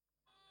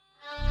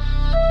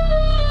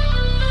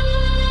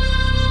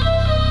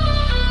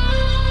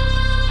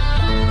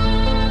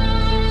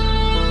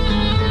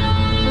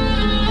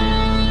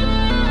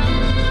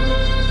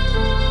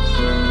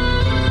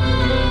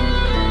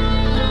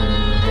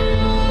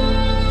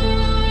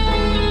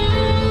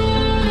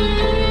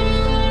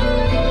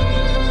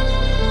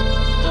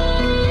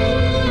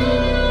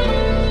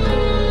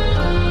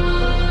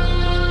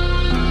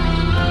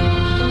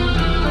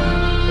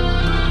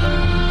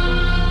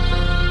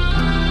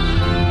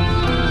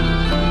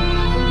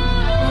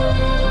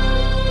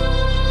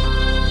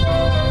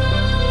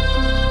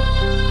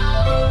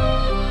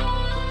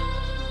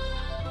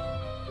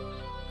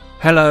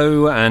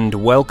Hello and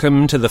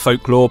welcome to the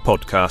Folklore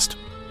Podcast.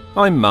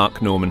 I'm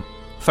Mark Norman,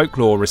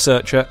 folklore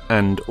researcher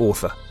and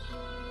author.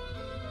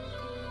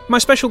 My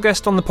special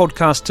guest on the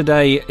podcast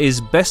today is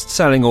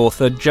best-selling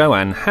author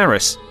JOANNE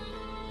Harris.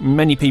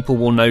 Many people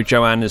will know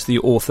JOANNE as the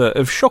author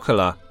of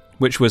Chocolat,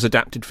 which was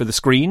adapted for the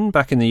screen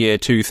back in the year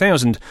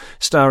 2000,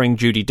 starring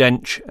Judi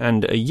Dench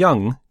and a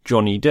young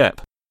Johnny Depp.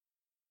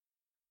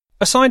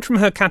 Aside from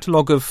her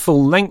catalogue of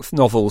full-length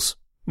novels,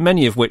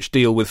 many of which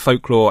deal with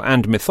folklore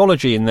and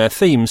mythology in their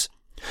themes,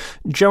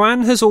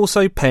 JOANNE has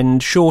also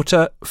penned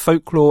shorter,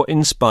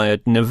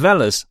 folklore-inspired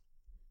novellas.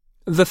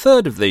 The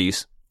third of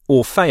these,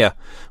 ORFEIA,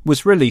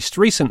 was released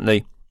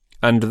recently,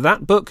 and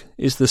that book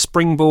is the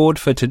springboard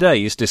for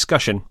today's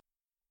discussion.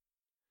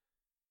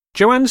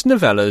 JOANNE's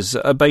novellas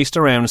are based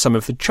around some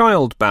of the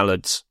child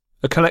ballads,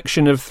 a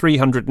collection of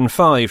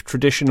 305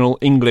 traditional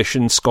English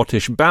and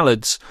Scottish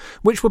ballads,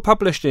 which were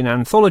published in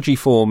anthology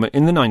form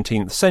in the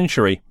 19th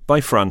century by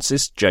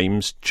Francis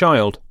James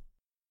Child.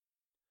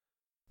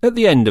 At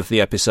the end of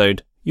the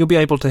episode, you'll be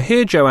able to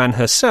hear JOANNE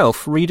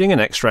herself reading an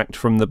extract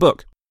from the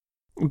book.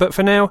 But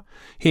for now,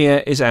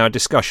 here is our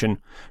discussion,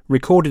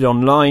 recorded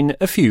online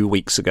a few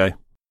weeks ago.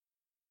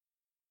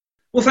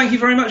 Well, thank you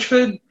very much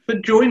for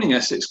joining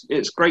us.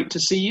 It's great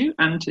to see you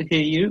and to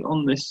hear you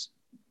on this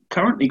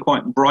currently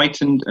quite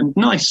bright and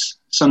nice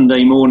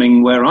Sunday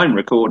morning where I'm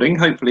recording.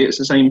 Hopefully it's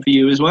the same for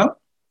you as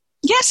well.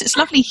 Yes, it's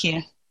lovely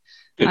here.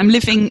 Good. I'm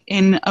living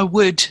in a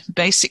wood,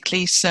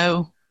 basically,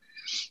 so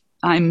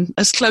I'm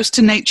as close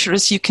to nature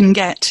as you can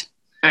get.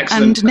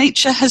 Excellent. And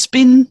nature has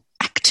been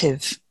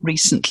active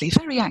recently,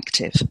 very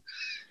active.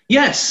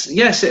 Yes,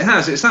 it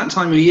has. It's that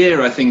time of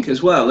year, I think,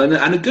 as well,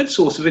 and a good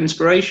source of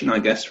inspiration, I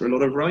guess, for a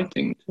lot of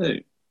writing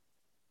too.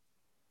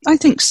 I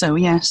think so,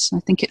 yes. I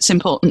think it's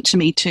important to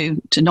me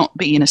to not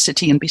be in a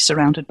city and be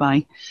surrounded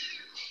by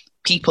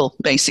people,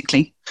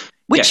 basically,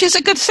 which is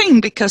a good thing,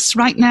 because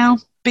right now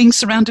being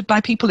surrounded by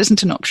people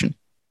isn't an option.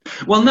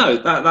 Well, no,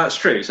 that's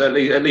true. So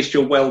at least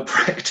you're well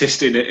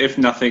practiced in it, if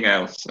nothing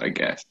else, I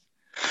guess.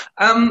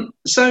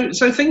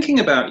 So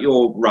thinking about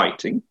your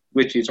writing,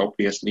 which is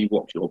obviously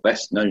what you're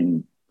best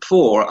known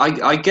for,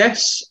 I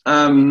guess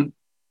a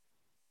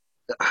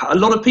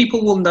lot of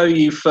people will know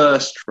you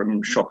first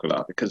from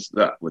Chocolat, because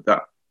that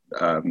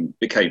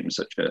became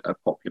such a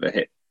popular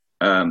hit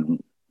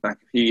back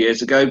a few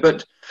years ago.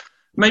 But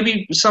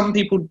maybe some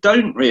people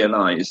don't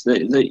realise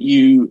that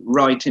you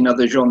write in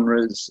other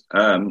genres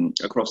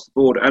across the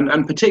board,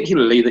 and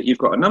particularly that you've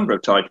got a number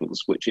of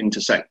titles which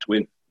intersect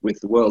with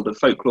the world of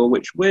folklore,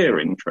 which we're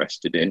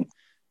interested in.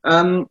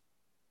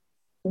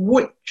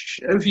 Which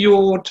of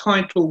your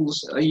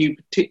titles are you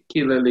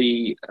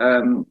particularly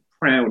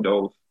proud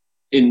of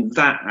in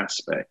that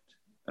aspect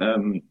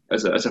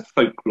as a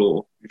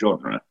folklore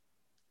genre?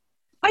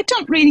 I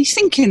don't really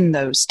think in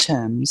those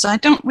terms. I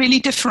don't really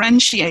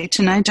differentiate,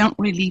 and I don't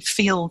really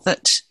feel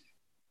that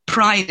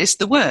pride is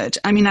the word.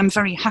 I mean, I'm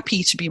very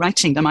happy to be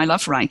writing them. I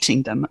love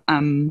writing them.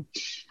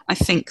 I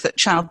think that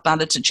child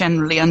ballads are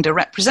generally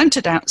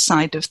underrepresented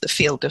outside of the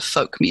field of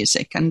folk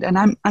music, and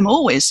I'm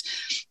always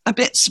a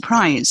bit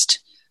surprised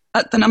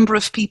at the number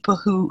of people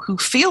who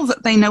feel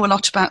that they know a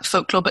lot about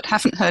folklore but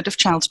haven't heard of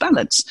child's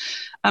ballads.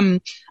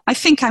 I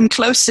think I'm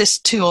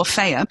closest to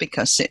ORFEIA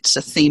because it's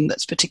a theme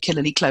that's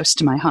particularly close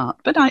to my heart.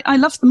 But I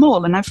love them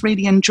all, and I've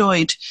really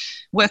enjoyed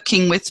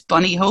working with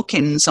Bonnie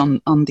Hawkins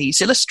on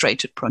these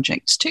illustrated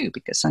projects too,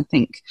 because I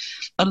think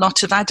a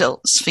lot of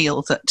adults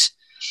feel that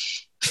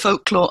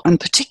folklore, and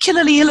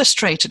particularly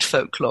illustrated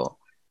folklore,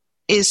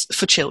 is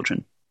for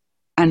children.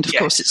 And of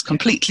course it's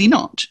completely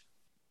not.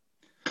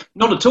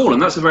 Not at all,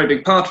 and that's a very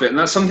big part of it, and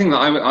that's something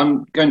that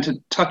I'm going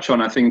to touch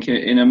on, I think,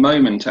 in a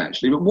moment,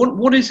 actually. But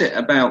what is it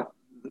about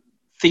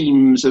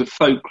themes of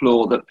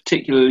folklore that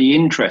particularly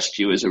interest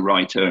you as a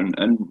writer,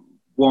 and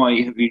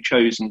why have you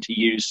chosen to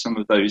use some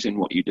of those in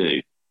what you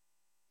do?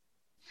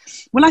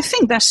 Well, I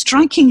think they're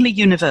strikingly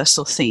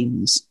universal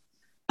themes,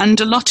 and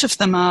a lot of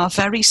them are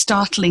very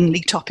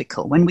startlingly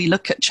topical. When we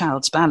look at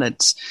child's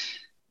ballads,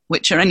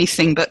 which are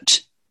anything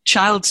but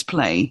child's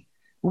play,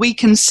 we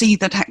can see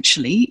that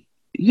actually,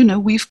 you know,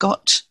 we've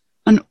got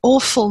an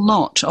awful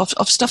lot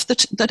of stuff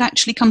that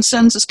actually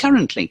concerns us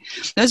currently.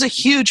 There's a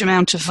huge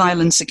amount of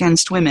violence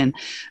against women.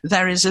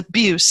 There is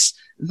abuse.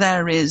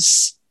 There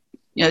is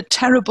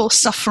terrible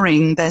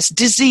suffering. There's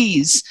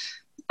disease.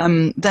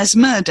 There's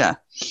murder.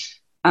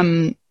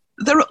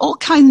 There are all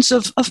kinds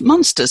of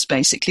monsters,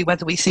 basically,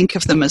 whether we think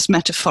of them as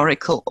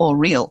metaphorical or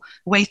real,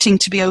 waiting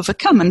to be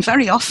overcome. And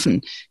very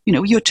often,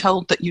 you're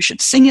told that you should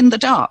sing in the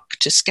dark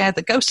to scare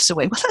the ghosts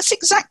away. Well, that's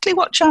exactly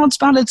what child's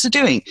ballads are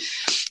doing.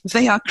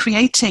 They are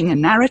creating a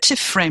narrative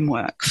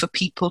framework for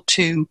people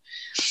to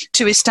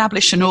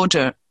establish an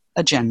order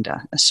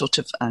agenda, a sort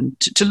of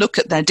to look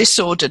at their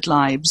disordered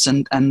lives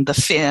and the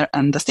fear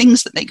and the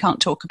things that they can't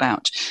talk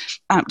about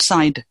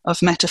outside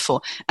of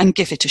metaphor, and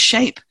give it a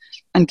shape,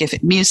 and give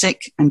it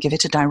music, and give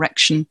it a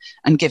direction,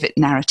 and give it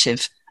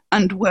narrative,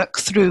 and work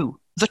through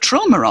the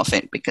trauma of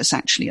it, because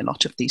actually a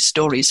lot of these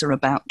stories are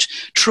about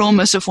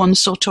traumas of one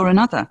sort or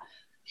another.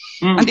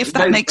 And if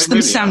that makes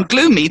them sound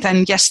gloomy,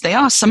 then yes, they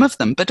are, some of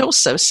them. But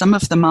also some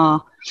of them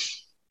are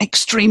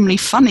extremely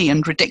funny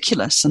and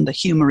ridiculous, and the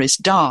humour is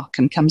dark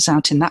and comes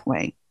out in that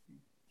way.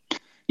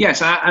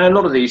 Yes, and a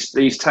lot of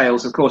these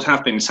tales, of course,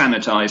 have been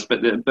sanitised,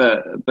 but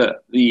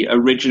the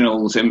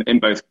originals in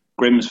both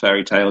Grimm's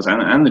fairy tales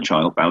and the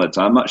child ballads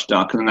are much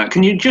darker than that.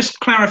 Can you just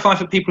clarify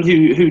for people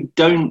who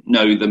don't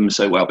know them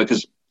so well,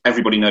 because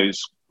everybody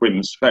knows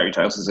Grimm's fairy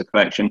tales as a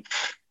collection,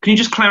 can you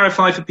just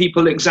clarify for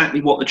people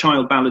exactly what the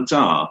child ballads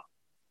are?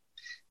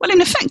 Well, in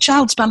effect,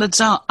 child's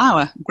ballads are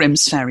our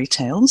Grimm's fairy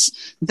tales.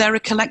 They're a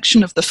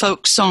collection of the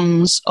folk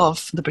songs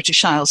of the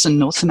British Isles and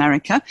North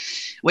America,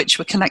 which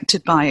were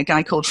collected by a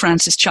guy called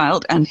Francis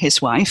Child and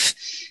his wife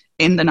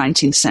in the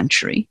 19th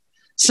century.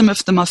 Some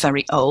of them are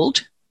very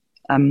old,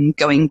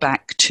 going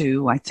back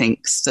to, I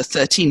think, the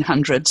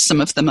 1300s. Some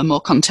of them are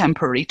more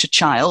contemporary to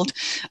Child.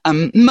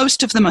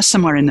 Most of them are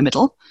somewhere in the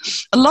middle.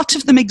 A lot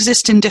of them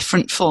exist in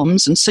different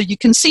forms, and so you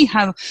can see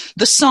how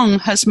the song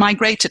has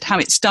migrated, how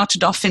it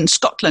started off in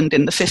Scotland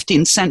in the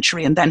 15th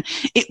century, and then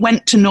it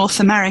went to North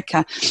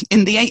America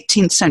in the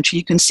 18th century.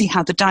 You can see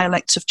how the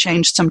dialects have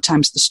changed.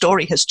 Sometimes the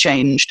story has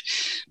changed,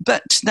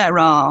 but there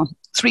are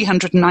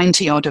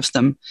 390 odd of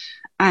them,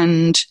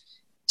 and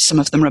some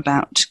of them are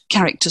about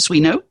characters we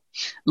know,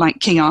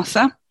 like King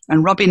Arthur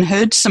and Robin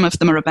Hood. Some of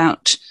them are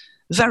about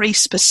very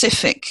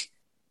specific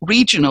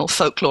regional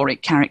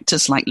folkloric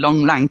characters like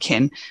Long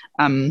Lankin.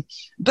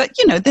 But,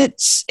 you know, they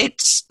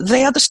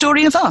are the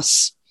story of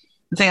us.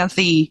 They are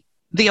the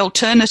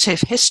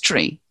alternative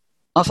history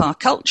of our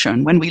culture.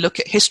 And when we look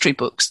at history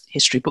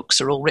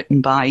books are all written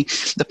by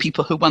the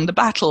people who won the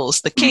battles,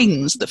 the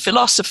kings, the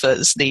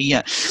philosophers,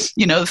 the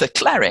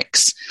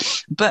clerics.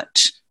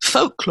 But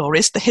folklore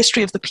is the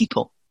history of the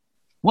people.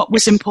 What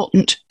was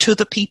important to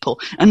the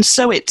people. And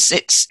so it's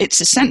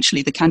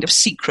essentially the kind of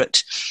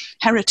secret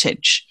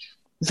heritage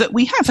that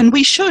we have, and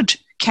we should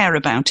care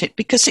about it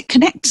because it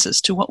connects us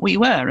to what we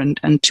were,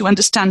 and to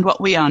understand what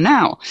we are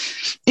now,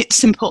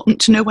 it's important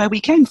to know where we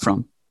came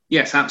from.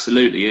 Yes,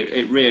 absolutely.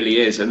 It really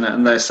is, and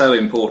they're so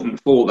important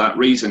for that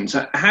reason.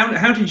 So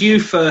how did you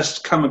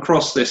first come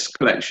across this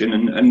collection,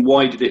 and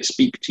why did it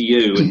speak to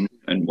you,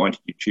 and why did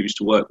you choose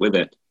to work with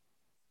it?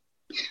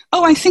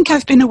 Oh, I think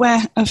I've been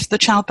aware of the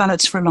child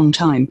ballads for a long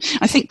time.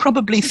 I think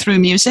probably through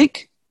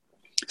music,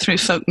 through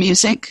folk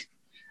music,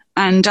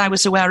 and I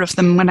was aware of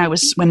them when I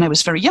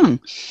was very young.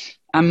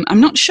 I'm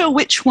not sure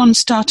which one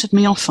started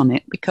me off on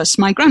it, because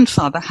my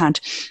grandfather had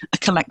a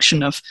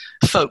collection of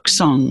folk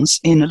songs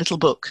in a little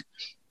book,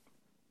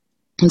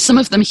 and some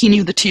of them he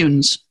knew the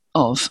tunes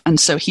of, and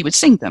so he would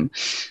sing them.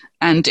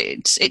 And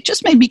it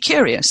just made me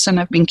curious, and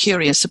I've been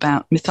curious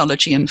about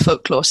mythology and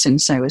folklore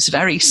since I was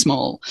very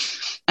small.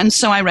 And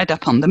so I read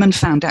up on them and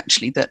found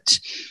actually that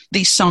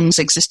these songs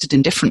existed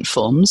in different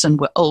forms and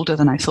were older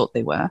than I thought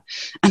they were.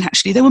 And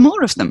actually there were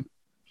more of them.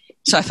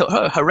 So I thought,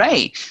 oh,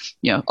 hooray!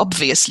 You know,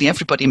 obviously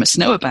everybody must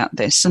know about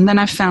this. And then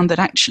I found that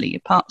actually,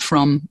 apart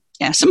from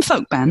some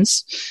folk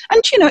bands,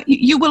 and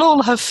you will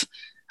all have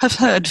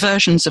heard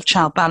versions of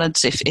child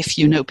ballads if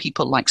you know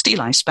people like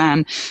Steel Eye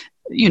Span.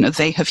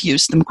 They have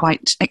used them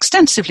quite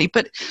extensively,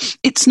 but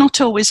it's not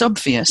always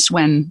obvious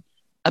when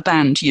a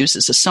band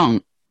uses a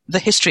song, the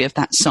history of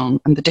that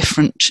song and the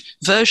different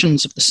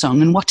versions of the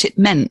song and what it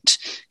meant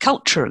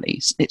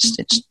culturally. It's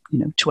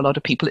to a lot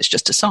of people, it's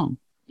just a song.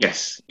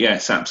 Yes,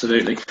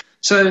 absolutely.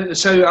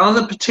 So are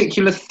there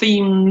particular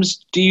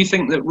themes, do you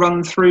think, that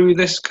run through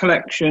this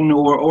collection,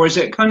 or is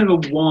it kind of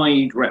a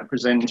wide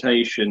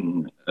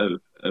representation of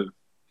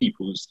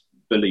people's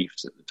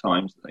beliefs at the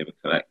times that they were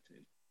collected?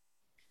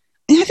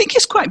 I think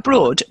it's quite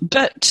broad,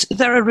 but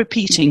there are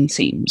repeating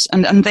themes,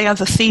 and they are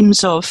the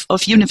themes of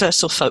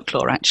universal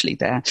folklore, actually.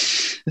 They're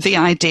the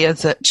idea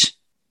that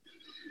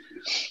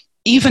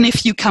even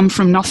if you come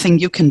from nothing,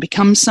 you can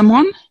become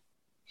someone.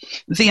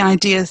 The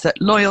idea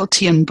that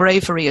loyalty and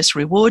bravery is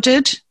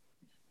rewarded.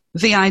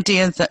 The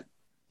idea that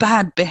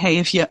bad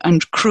behavior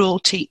and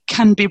cruelty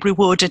can be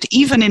rewarded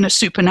even in a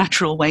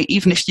supernatural way.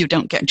 Even if you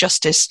don't get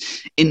justice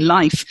in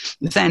life,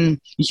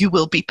 then you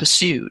will be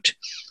pursued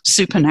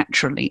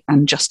supernaturally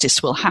and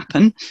justice will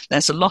happen.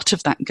 There's a lot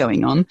of that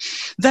going on.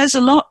 There's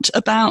a lot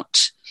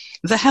about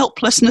the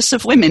helplessness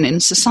of women in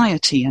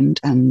society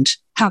and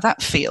how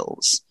that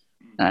feels.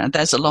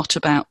 There's a lot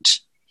about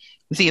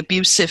the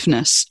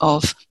abusiveness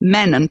of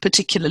men, and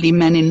particularly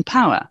men in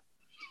power.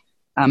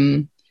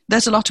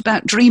 There's a lot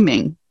about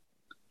dreaming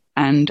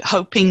and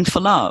hoping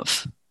for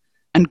love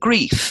and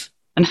grief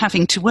and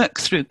having to work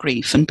through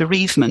grief and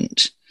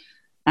bereavement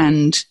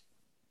and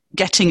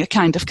getting a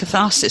kind of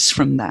catharsis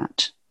from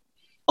that.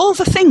 All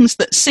the things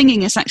that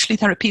singing is actually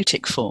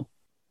therapeutic for.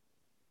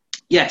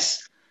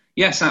 Yes,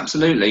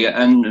 absolutely.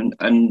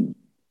 And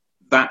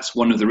that's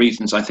one of the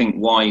reasons I think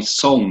why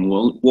song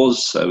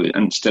was so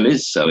and still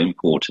is so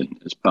important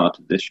as part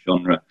of this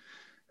genre.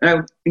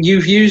 Now,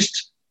 you've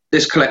used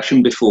this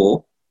collection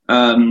before.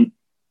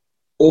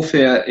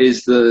 Orfeia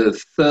is the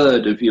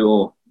third of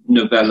your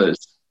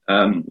novellas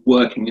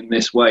working in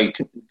this way.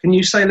 Can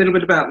you say a little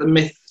bit about the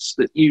myths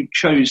that you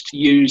chose to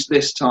use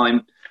this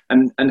time,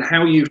 and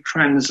how you've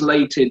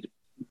translated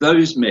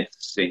those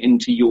myths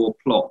into your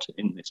plot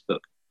in this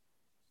book.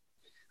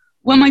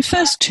 Well, my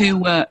first two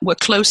were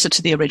closer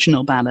to the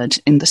original ballad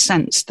in the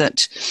sense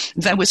that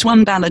there was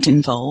one ballad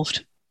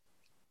involved.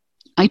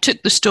 I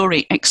took the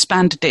story,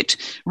 expanded it,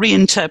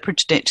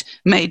 reinterpreted it,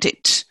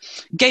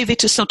 gave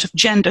it a sort of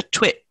gender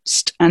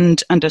twist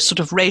and a sort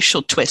of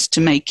racial twist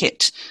to make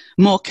it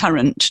more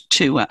current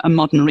to a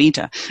modern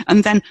reader,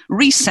 and then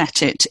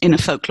reset it in a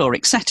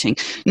folkloric setting.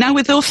 Now,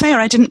 with Orfeia,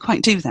 I didn't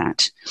quite do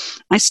that.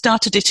 I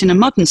started it in a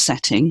modern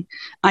setting.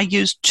 I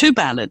used two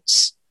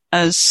ballads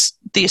as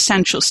the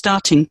essential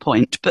starting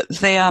point, but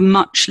they are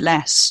much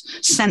less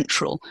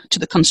central to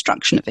the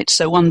construction of it.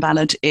 So one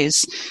ballad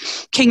is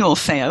King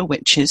Orfeo,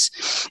 which is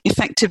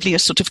effectively a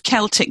sort of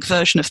Celtic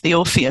version of the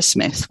Orpheus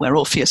myth, where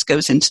Orpheus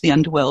goes into the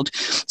underworld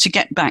to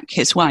get back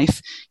his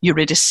wife,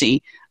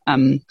 Eurydice,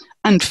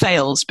 and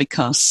fails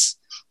because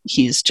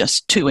he's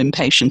just too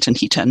impatient and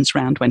he turns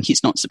round when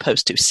he's not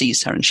supposed to,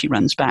 sees her and she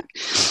runs back.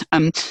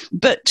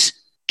 But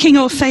King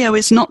Orfeo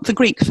is not the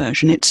Greek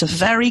version. It's a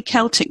very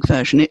Celtic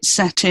version. It's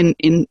set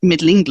in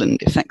Middle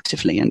England,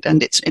 effectively,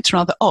 and it's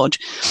rather odd.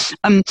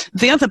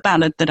 The other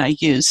ballad that I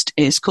used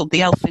is called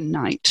The Elfin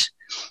Knight,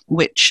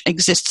 which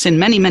exists in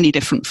many, many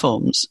different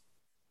forms.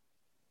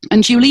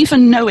 And you'll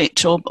even know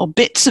it, or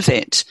bits of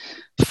it,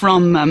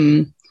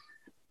 from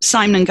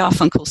Simon and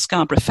Garfunkel's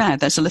Scarborough Fair.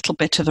 There's a little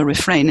bit of a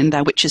refrain in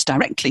there which is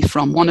directly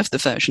from one of the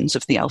versions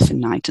of The Elfin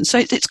Knight. And so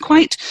it's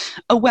quite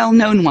a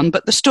well-known one,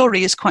 but the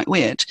story is quite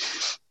weird.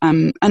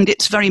 And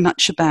it's very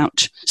much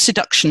about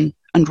seduction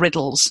and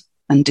riddles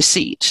and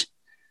deceit.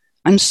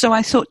 And so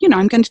I thought,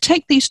 I'm going to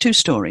take these two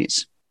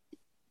stories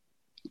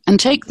and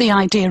take the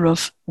idea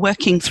of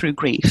working through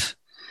grief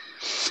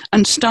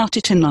and start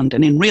it in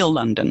London, in real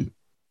London,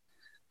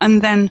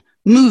 and then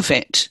move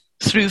it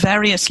through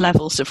various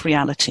levels of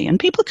reality. And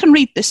people can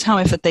read this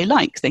however they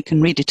like. They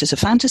can read it as a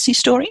fantasy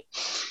story,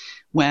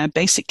 where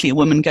basically a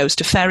woman goes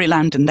to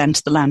fairyland and then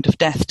to the land of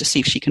death to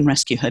see if she can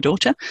rescue her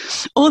daughter.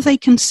 Or they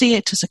can see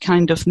it as a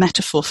kind of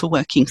metaphor for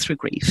working through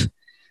grief.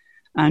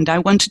 And I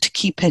wanted to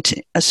keep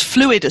it as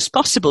fluid as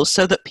possible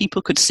so that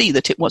people could see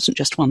that it wasn't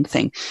just one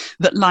thing,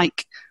 that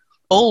like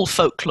all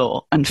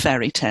folklore and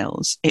fairy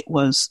tales, it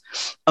was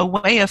a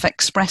way of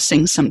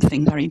expressing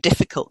something very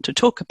difficult to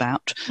talk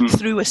about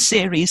through a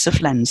series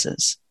of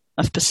lenses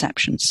of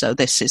perception. So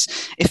this is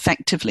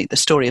effectively the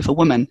story of a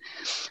woman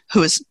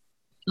who has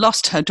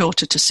lost her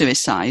daughter to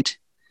suicide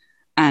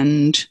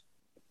and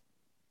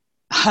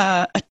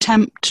her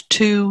attempt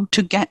to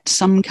get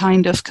some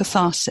kind of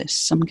catharsis,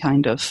 some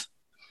kind of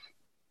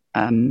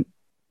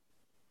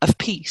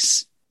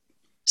peace.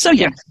 So,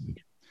 yeah.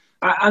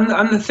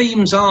 And the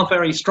themes are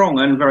very strong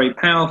and very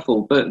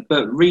powerful, but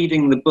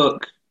reading the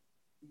book,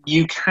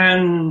 you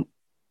can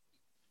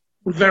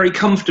very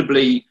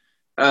comfortably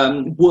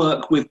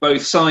work with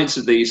both sides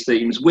of these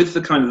themes, with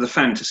the kind of the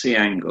fantasy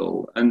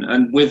angle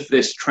and with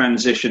this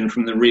transition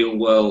from the real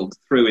world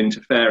through into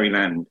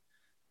fairyland.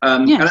 Yes.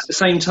 And at the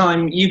same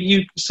time,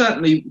 you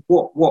certainly,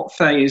 what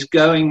Faye is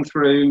going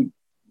through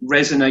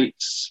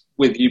resonates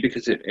with you,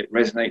 because it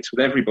resonates with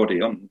everybody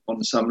on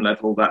some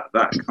level, that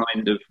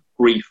kind of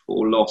grief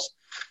or loss.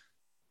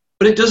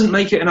 But it doesn't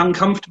make it an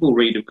uncomfortable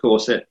read, of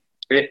course.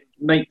 It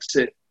makes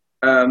it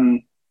a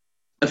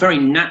very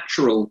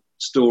natural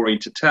story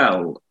to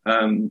tell.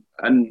 And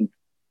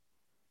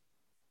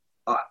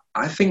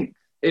I think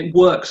it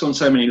works on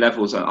so many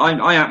levels.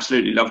 I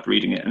absolutely loved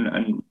reading it.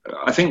 And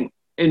I think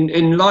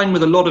in line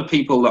with a lot of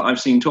people that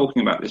I've seen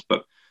talking about this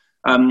book,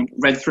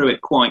 read through it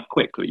quite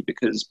quickly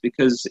because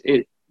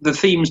the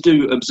themes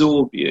do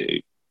absorb you.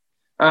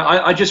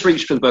 I just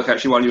reached for the book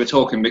actually while you were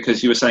talking,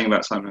 because you were saying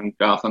about Simon and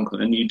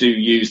Garfunkel, and you do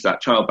use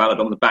that child ballad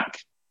on the back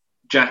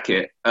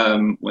jacket.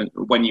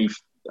 When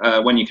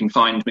you can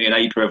find me an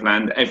acre of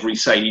land, every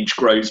sage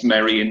grows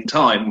merry in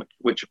time,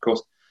 which of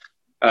course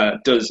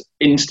does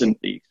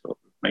instantly sort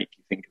of make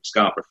you think of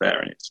Scarborough Fair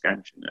and its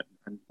scansion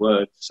and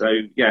words. So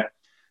yeah,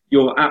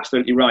 you're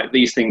absolutely right.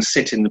 These things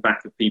sit in the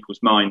back of people's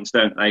minds,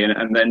 don't they?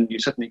 And then you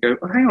suddenly go,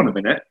 oh, hang on a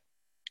minute.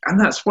 And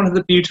that's one of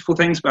the beautiful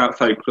things about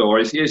folklore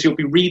is you'll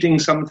be reading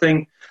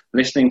something,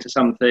 listening to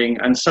something,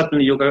 and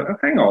suddenly you'll go, oh,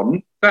 hang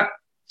on, that's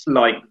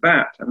like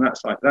that, and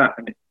that's like that.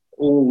 And it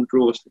all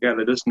draws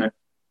together, doesn't it?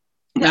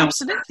 Yeah,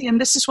 absolutely.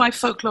 And this is why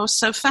folklore is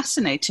so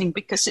fascinating,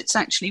 because it's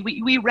actually,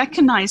 we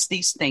recognize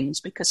these things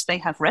because they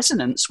have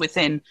resonance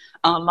within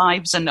our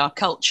lives and our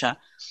culture.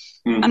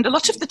 And a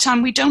lot of the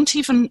time we don't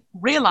even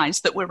realize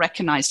that we're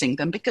recognizing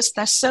them because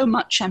they're so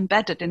much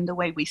embedded in the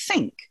way we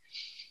think,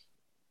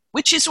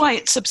 which is why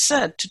it's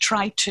absurd to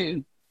try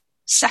to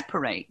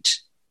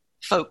separate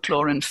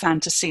folklore and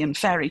fantasy and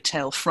fairy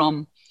tale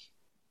from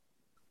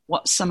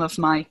what some of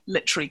my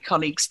literary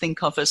colleagues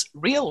think of as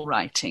real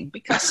writing,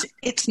 because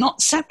it's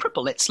not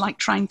separable. It's like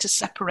trying to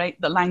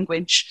separate the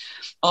language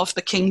of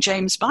the King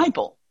James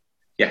Bible.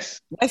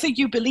 Yes. Whether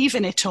you believe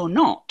in it or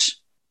not.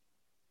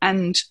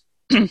 And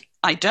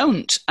I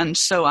don't. And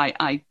so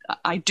I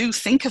do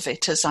think of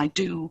it as I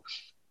do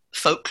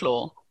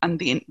folklore and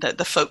the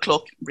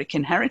folkloric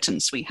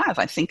inheritance we have.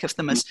 I think of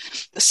them as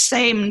the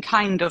same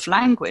kind of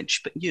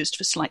language, but used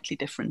for slightly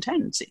different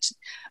ends.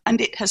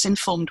 It has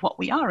informed what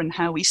we are and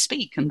how we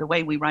speak and the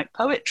way we write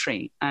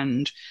poetry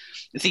and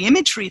the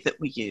imagery that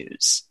we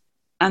use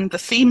and the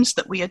themes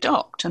that we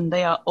adopt. And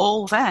they are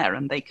all there,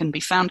 and they can be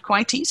found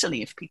quite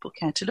easily if people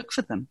care to look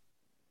for them.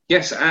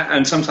 Yes,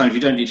 and sometimes you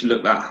don't need to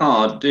look that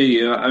hard, do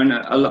you? I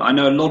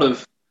know a lot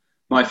of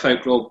my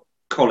folklore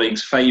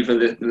colleagues favour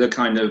the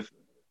kind of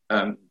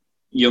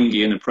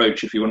Jungian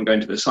approach, if you want to go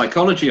into the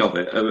psychology of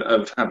it,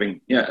 of having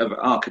of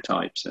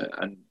archetypes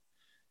and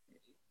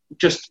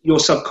just your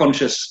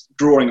subconscious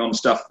drawing on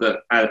stuff that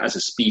as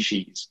a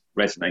species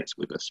resonates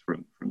with us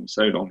from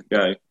so long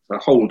ago. It's a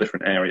whole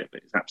different area,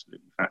 but it's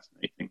absolutely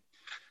fascinating.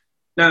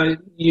 Now,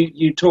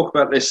 you talk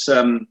about this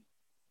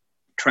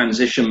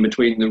transition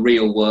between the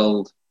real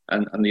world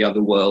and the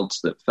other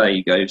worlds that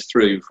Faye goes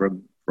through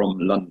from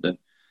London.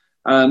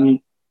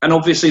 And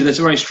obviously there's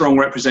a very strong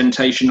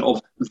representation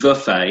of the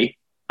Fae,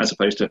 as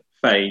opposed to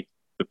Faye,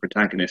 the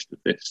protagonist of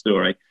this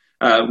story,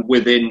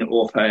 within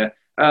ORFEIA.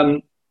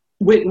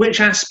 Which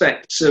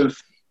aspects of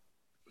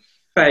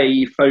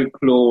Fae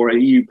folklore are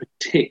you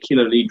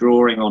particularly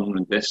drawing on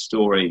in this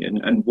story,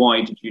 and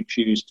why did you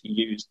choose to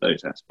use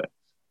those aspects?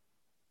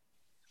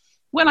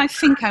 Well, I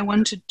think I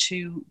wanted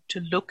to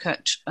look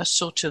at a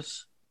sort of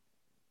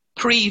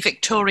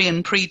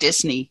pre-Victorian,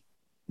 pre-Disney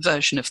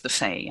version of the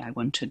Fae. I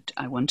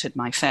wanted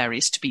my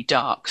fairies to be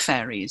dark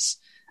fairies,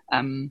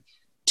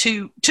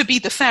 to be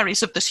the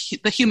fairies of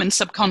the human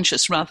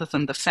subconscious rather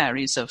than the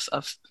fairies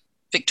of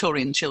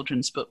Victorian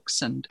children's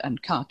books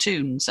and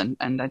cartoons.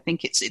 And I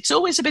think it's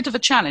always a bit of a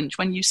challenge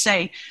when you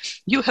say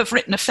you have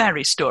written a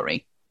fairy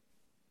story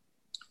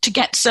to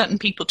get certain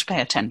people to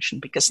pay attention,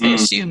 because they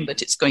assume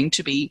that it's going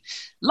to be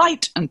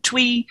light and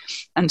twee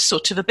and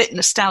sort of a bit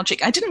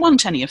nostalgic. I didn't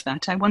want any of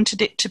that. I wanted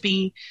it to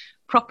be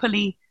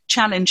properly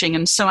challenging.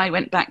 And so I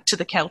went back to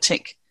the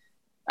Celtic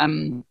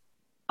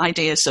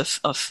ideas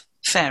of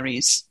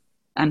fairies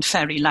and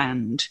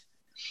fairyland,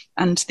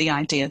 and the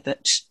idea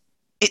that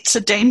it's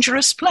a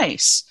dangerous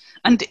place.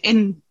 And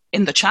in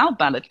the child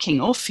ballad King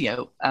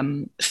Orfeo,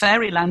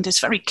 fairyland is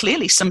very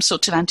clearly some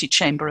sort of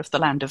antechamber of the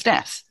land of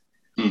death.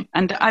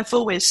 And I've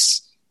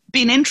always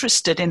been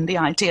interested in the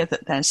idea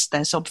that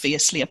there's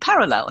obviously a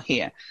parallel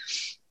here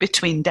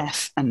between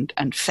death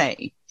and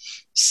fae.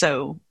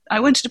 So I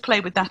wanted to play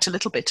with that a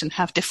little bit and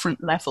have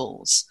different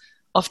levels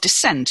of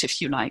descent, if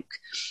you like,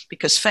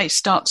 because Faye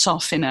starts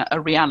off in a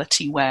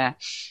reality where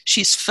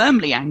she's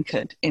firmly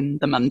anchored in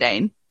the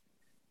mundane,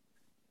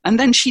 and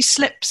then she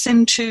slips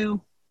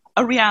into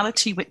a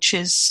reality which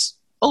is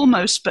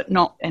almost but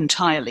not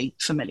entirely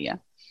familiar.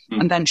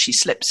 And then she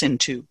slips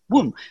into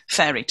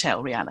fairy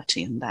tale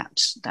reality, and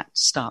that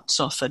starts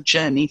off a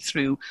journey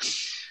through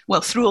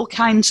all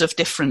kinds of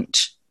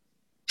different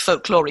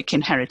folkloric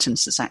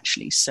inheritances,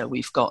 actually. So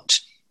we've got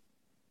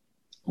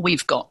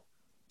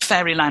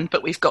fairyland,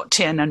 but we've got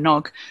Tir na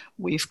Nog,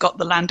 we've got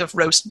the land of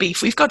roast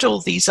beef, we've got all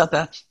these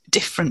other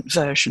different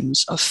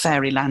versions of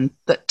fairyland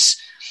that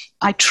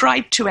I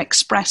tried to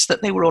express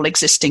that they were all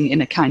existing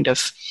in a kind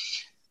of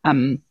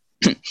in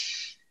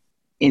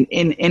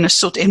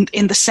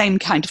the same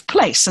kind of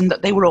place, and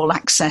that they were all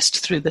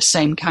accessed through the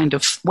same kind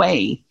of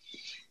way,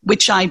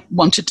 which I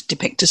wanted to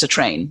depict as a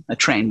train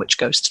which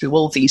goes through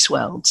all these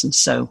worlds. And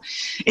so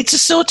it's a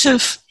sort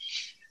of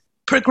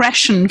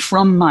progression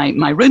from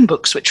my rune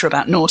books, which are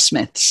about Norse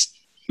myths,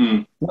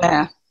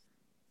 where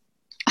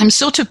I'm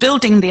sort of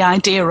building the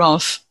idea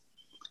of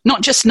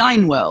not just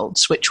 9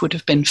 worlds, which would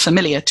have been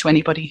familiar to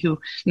anybody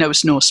who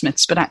knows Norse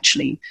myths, but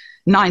actually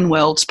 9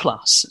 worlds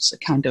plus. It's a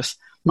kind of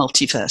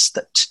multiverse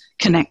that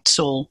connects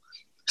all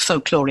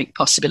folkloric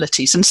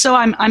possibilities. And so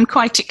I'm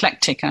quite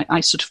eclectic. I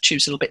sort of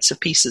choose little bits of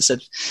pieces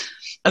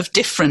of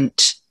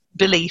different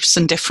beliefs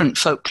and different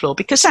folklore,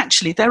 because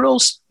actually they're all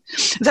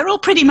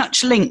pretty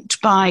much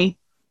linked by,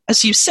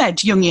 as you said,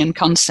 Jungian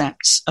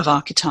concepts of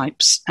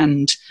archetypes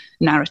and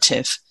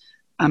narrative.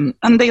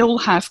 And they all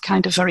have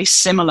kind of very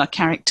similar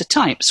character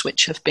types,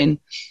 which have been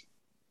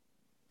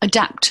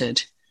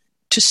adapted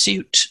to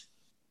suit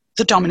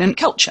the dominant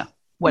culture,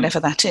 whatever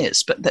that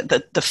is. But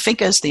the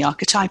figures, the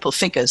archetypal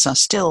figures, are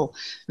still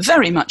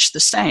very much the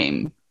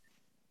same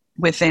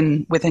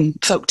within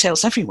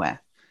folktales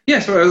everywhere.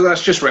 Yes, well,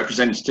 that's just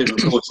representative,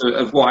 of course,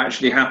 of what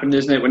actually happened,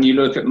 isn't it? When you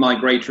look at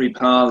migratory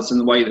paths and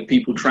the way that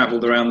people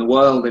travelled around the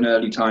world in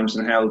early times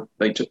and how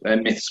they took their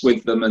myths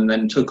with them and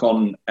then took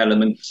on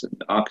elements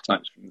and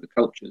archetypes from the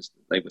cultures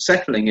that they were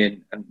settling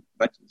in, and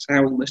that's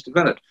how all this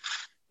developed.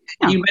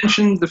 Yeah. You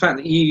mentioned the fact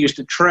that you used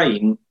to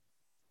train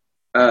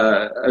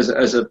as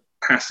a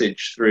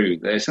passage through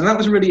this, and that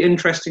was a really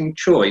interesting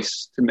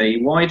choice to me.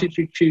 Why did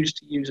you choose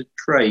to use a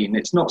train?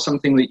 It's not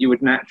something that you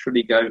would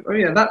naturally go, oh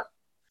yeah, that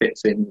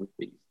fits in with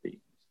these themes.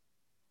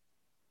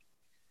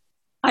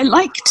 I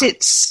liked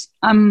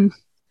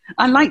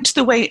I liked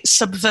the way it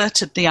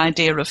subverted the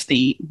idea of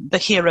the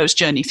hero's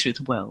journey through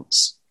the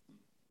worlds,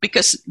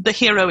 because the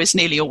hero is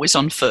nearly always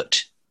on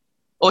foot,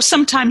 or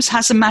sometimes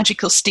has a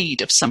magical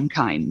steed of some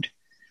kind.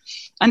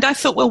 And I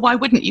thought, well, why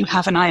wouldn't you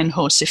have an iron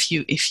horse if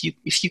you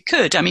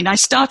could? I mean, I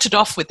started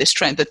off with this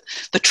train.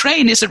 The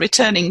train is a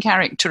returning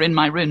character in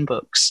my rune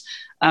books.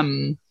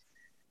 Odin's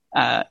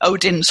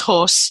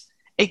horse,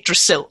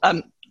 Yggdrasil,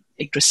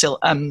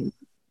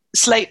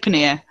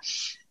 Sleipnir,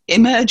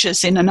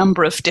 emerges in a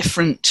number of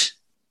different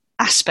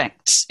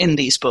aspects in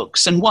these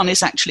books, and one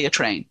is actually a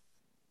train.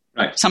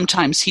 Right.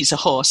 Sometimes he's a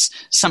horse,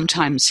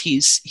 sometimes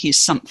he's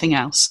something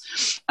else.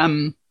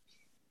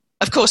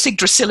 Of course,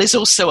 Yggdrasil is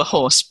also a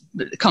horse,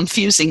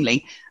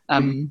 confusingly.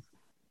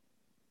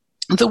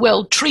 The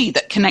world tree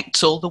that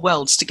connects all the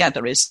worlds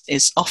together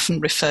is often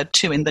referred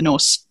to in the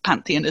Norse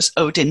pantheon as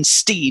Odin's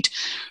steed,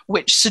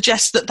 which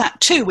suggests that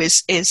too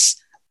is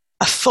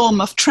a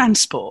form of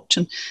transport.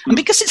 And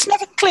because it's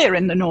never clear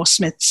in the Norse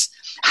myths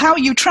how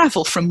you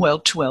travel from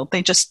world to world,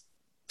 they just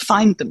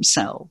find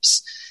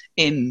themselves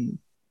in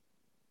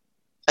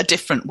a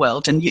different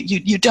world, and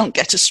you don't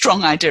get a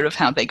strong idea of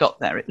how they got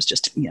there. It was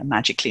just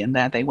magically, and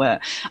there they were.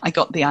 I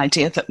got the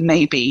idea that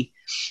maybe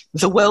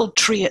the world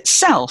tree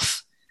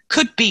itself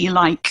could be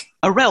like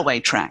a railway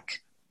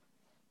track,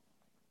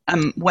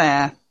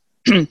 where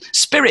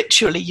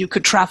spiritually you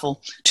could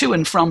travel to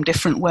and from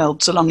different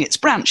worlds along its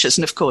branches.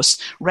 And of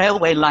course,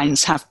 railway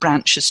lines have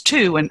branches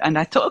too. And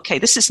I thought, okay,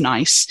 this is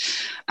nice.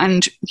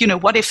 And,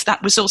 what if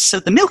that was also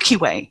the Milky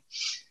Way,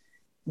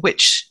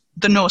 which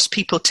the Norse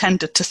people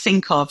tended to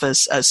think of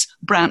as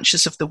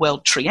branches of the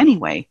world tree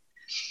anyway,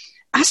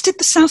 as did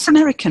the South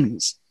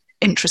Americans,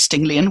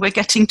 interestingly. And we're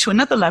getting to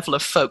another level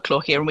of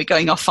folklore here, and we're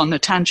going off on a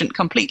tangent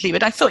completely.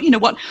 But I thought,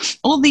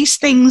 all these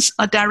things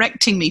are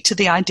directing me to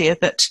the idea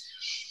that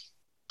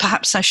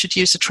perhaps I should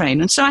use a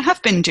train. And so I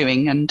have been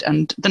doing,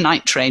 and the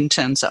night train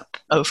turns up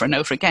over and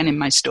over again in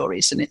my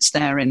stories, and it's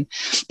there in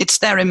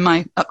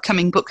my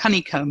upcoming book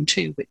Honeycomb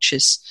too, which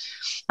is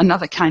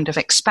another kind of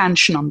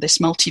expansion on this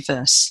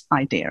multiverse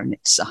idea, and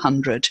it's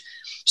 100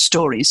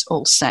 stories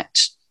all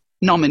set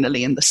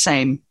nominally in the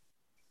same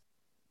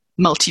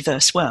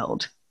multiverse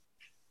world.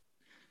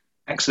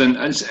 Excellent.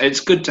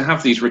 It's good to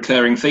have these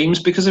recurring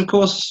themes because, of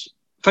course,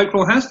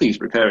 folklore has these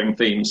recurring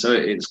themes, so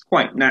it's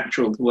quite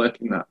natural to work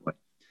in that way.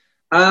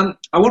 I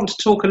want to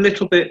talk a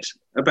little bit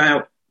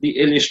about the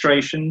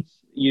illustrations.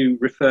 You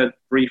referred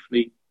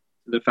briefly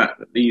to the fact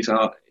that these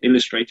are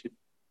illustrated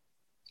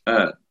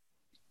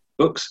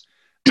books.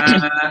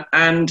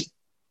 And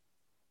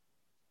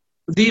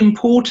the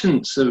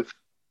importance of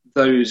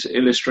those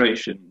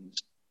illustrations,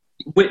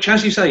 which,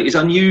 as you say, is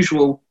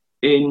unusual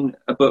in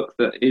a book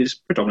that is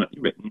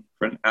predominantly written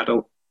for an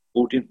adult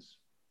audience,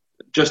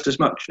 just as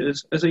much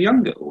as a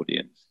younger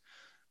audience.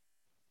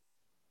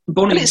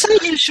 Well, it's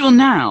unusual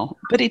now,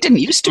 but it didn't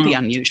used to be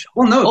unusual.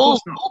 Well, no,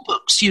 all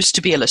books used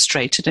to be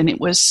illustrated, and it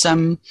was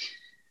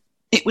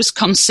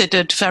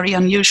considered very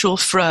unusual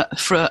for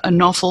a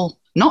novel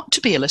not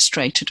to be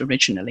illustrated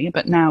originally.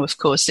 But now, of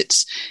course,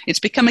 it's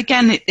become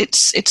again.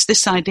 It's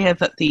this idea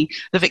that the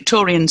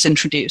Victorians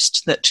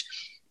introduced, that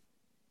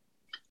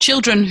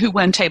children who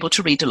weren't able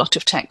to read a lot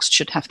of text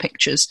should have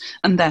pictures,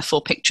 and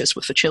therefore pictures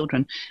were for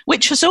children,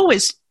 which has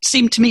always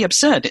seemed to me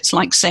absurd. It's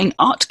like saying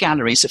art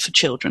galleries are for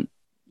children.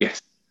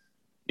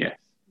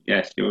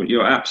 Yes,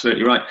 you're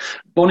absolutely right.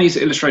 Bonnie's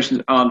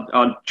illustrations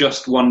are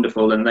just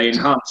wonderful, and they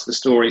enhance the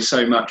story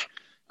so much.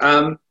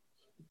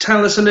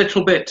 Tell us a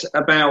little bit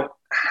about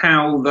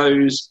how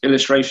those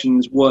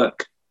illustrations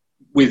work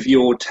with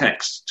your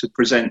text to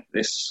present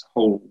this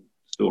whole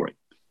story.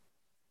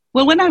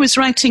 Well, when I was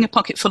writing A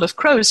Pocketful of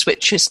Crows,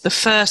 which is the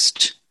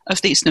first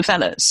of these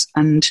novellas,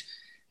 and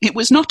it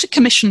was not a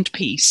commissioned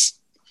piece.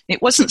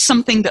 It wasn't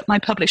something that my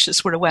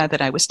publishers were aware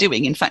that I was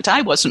doing. In fact,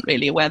 I wasn't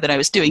really aware that I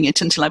was doing it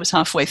until I was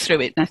halfway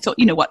through it. And I thought,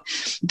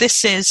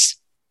 this is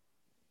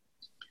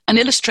an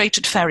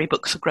illustrated fairy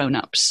book for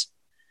grown-ups,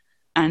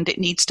 and it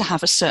needs to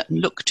have a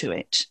certain look to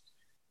it.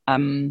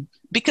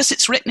 Because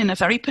it's written in a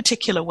very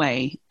particular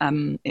way.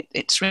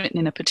 It's written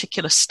in a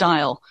particular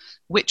style,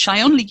 which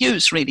I only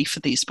use really for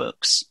these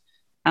books,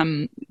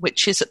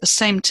 which is at the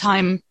same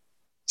time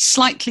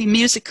slightly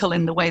musical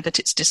in the way that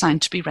it's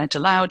designed to be read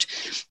aloud.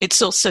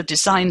 It's also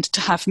designed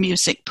to have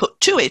music put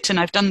to it, and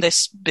I've done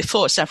this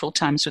before several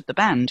times with the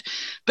band.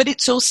 But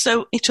it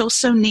also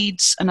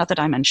needs another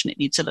dimension. It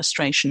needs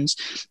illustrations,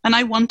 and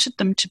I wanted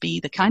them to be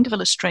the kind of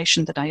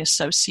illustration that I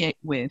associate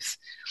with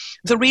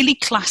the really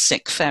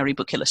classic fairy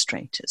book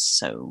illustrators.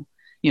 So,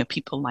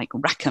 people like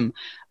Rackham,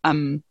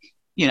 and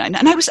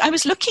I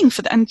was looking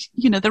for that, and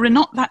there are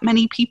not that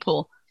many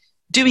people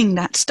doing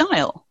that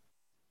style.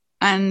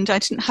 And I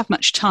didn't have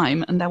much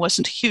time, and there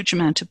wasn't a huge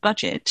amount of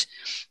budget.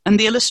 And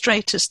the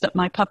illustrators that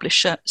my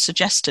publisher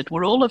suggested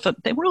were all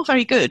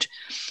very good,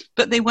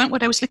 but they weren't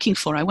what I was looking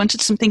for. I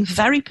wanted something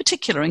very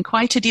particular and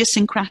quite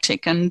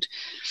idiosyncratic, and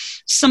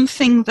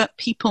something that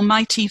people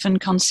might even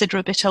consider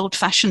a bit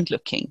old-fashioned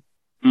looking,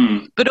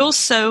 but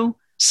also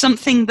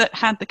something that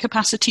had the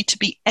capacity to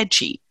be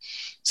edgy.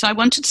 So I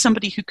wanted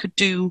somebody who could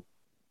do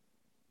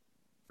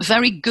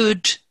very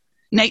good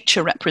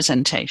nature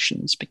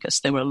representations,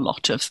 because there were a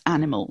lot of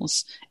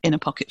animals in A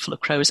Pocketful of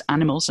Crows,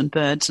 animals and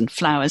birds and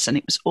flowers, and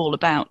it was all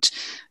about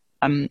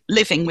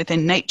living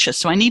within nature.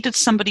 So I needed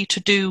somebody to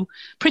do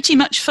pretty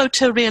much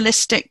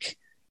photorealistic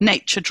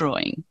nature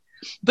drawing,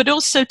 but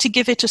also to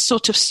give it a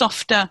sort of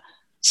softer,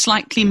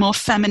 slightly more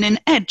feminine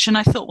edge. And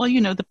I thought, well,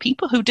 the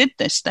people who did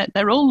this,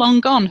 they're all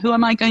long gone. Who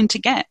am I going to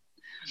get?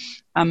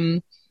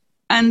 And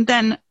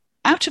then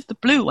out of the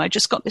blue, I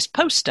just got this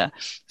poster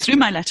through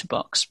my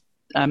letterbox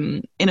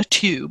in a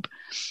tube,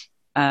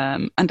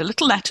 and a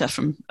little letter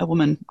from a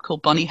woman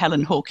called Bonnie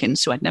Helen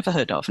Hawkins, who I'd never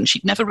heard of, and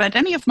she'd never read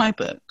any of my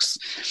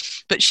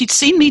books, but she'd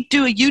seen me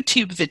do a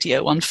YouTube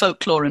video on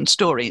folklore and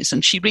stories,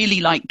 and she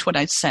really liked what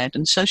I'd said,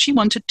 and so she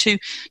wanted to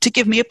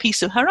give me a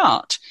piece of her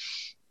art.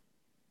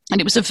 And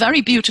it was a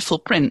very beautiful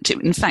print.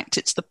 In fact,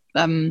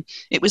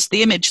 it was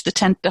the image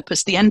that ended up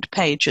as the end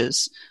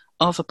pages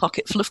of A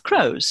Pocket Full of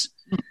Crows.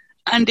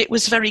 And it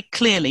was very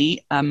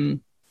clearly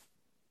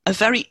a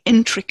very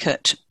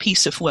intricate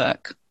piece of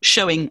work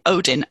showing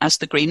Odin as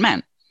the Green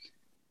Man.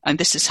 And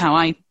this is how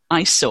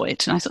I saw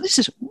it. And I thought, this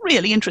is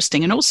really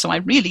interesting. And also, I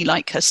really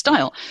like her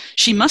style.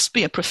 She must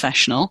be a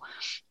professional.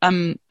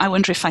 I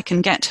wonder if I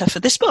can get her for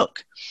this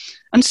book.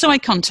 And so I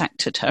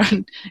contacted her,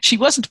 and she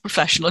wasn't a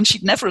professional, and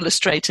she'd never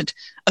illustrated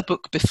a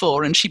book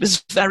before, and she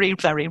was very,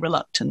 very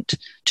reluctant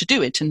to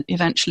do it. And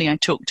eventually I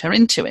talked her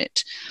into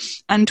it.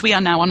 And we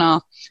are now on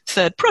our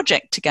third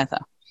project together.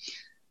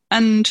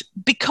 And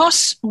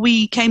because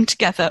we came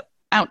together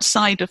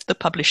outside of the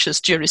publisher's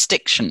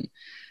jurisdiction,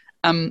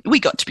 we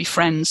got to be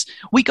friends.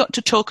 We got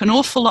to talk an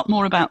awful lot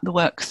more about the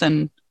work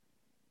than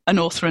an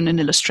author and an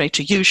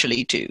illustrator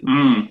usually do,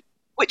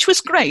 which was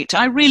great.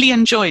 I really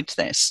enjoyed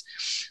this.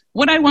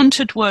 What I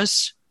wanted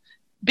was,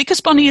 because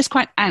Bonnie is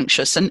quite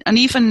anxious, and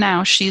even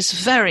now she's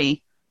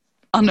very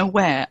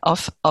unaware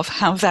of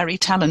how very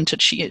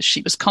talented she is.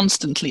 She was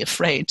constantly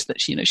afraid that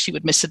she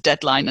would miss a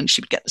deadline and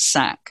she would get the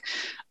sack.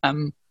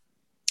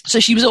 So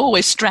she was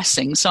always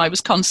stressing. So I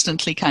was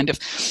constantly kind of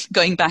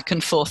going back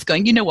and forth,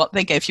 going, you know what,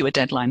 they gave you a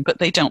deadline, but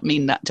they don't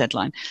mean that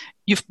deadline.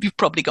 You've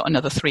probably got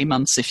another 3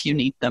 months if you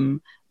need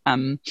them.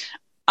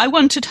 I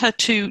wanted her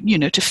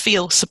to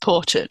feel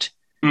supported.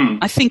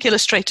 I think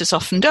illustrators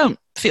often don't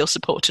feel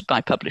supported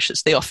by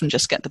publishers. They often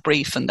just get the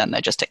brief and then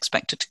they're just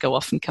expected to go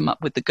off and come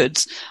up with the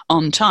goods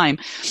on time.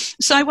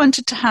 So I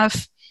wanted to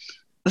have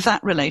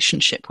that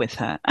relationship with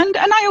her. And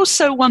I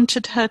also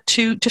wanted her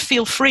to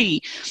feel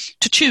free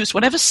to choose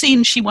whatever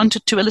scene she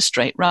wanted to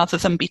illustrate, rather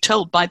than be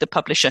told by the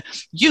publisher,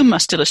 you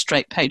must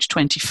illustrate page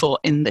 24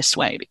 in this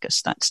way,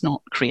 because that's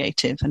not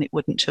creative and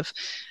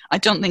I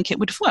don't think it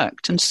would have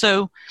worked. And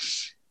so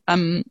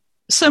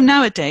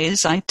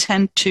nowadays I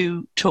tend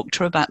to talk to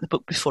her about the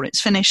book before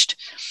it's finished.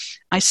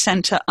 I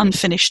send her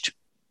unfinished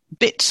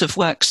bits of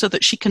work so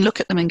that she can look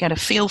at them and get a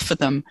feel for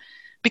them.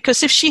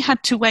 Because if she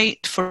had to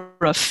wait for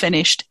a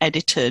finished,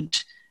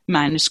 edited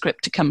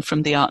manuscript to come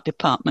from the art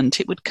department,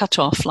 it would cut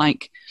off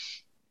 9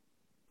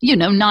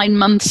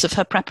 months of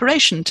her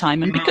preparation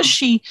time. And because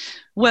she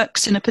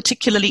works in a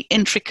particularly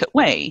intricate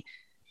way,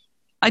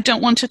 I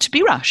don't want her to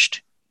be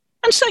rushed.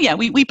 And so,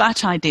 we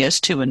bat ideas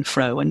to and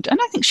fro, and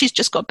I think she's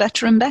just got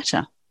better and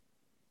better.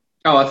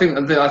 Oh, I think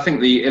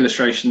the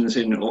illustrations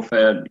in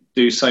ORFEIA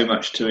do so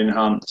much to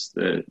enhance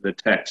the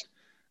text,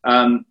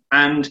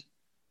 and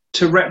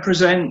to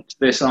represent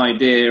this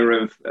idea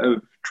of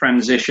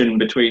transition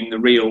between the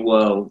real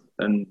world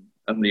and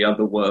the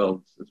other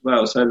worlds as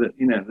well, so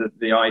that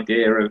the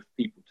idea of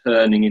people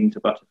turning into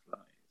butterflies.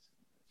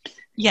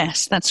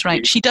 Yes, that's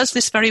right. She does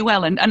this very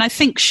well, and I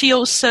think she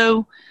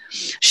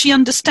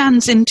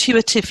understands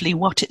intuitively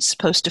what it's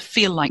supposed to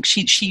feel like.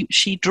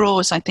 She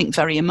draws, I think,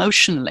 very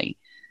emotionally,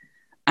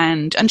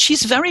 and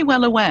she's very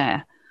well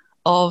aware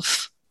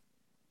of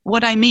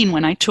what I mean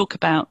when I talk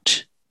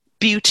about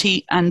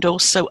beauty and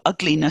also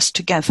ugliness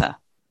together.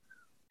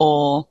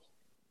 Or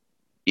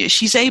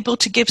she's able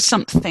to give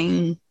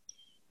something,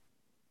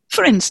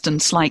 for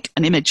instance, like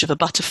an image of a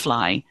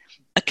butterfly,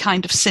 a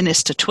kind of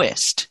sinister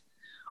twist.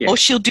 Yes. Or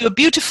she'll do a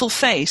beautiful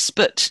face,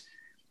 but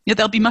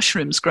there'll be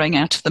mushrooms growing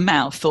out of the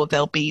mouth, or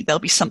there'll be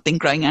something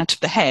growing out of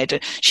the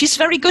head. She's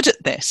very good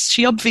at this.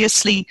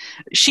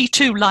 She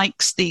too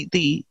likes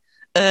the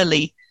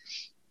early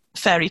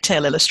fairy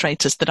tale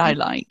illustrators that I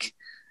like.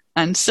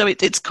 And so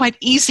it's quite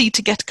easy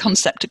to get a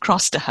concept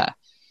across to her.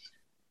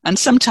 And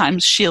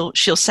sometimes she'll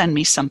send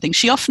me something.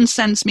 She often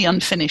sends me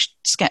unfinished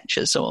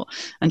sketches,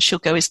 and she'll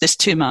go, is this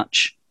too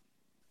much?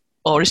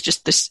 Or is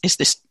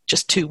this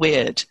just too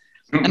weird?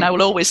 And I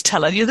will always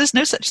tell her, there's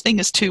no such thing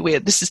as too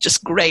weird. This is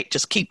just great.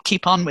 Just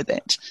keep on with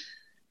it.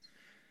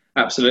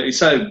 Absolutely.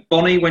 So,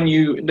 Bonnie, when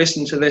you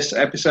listen to this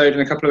episode in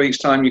a couple of weeks'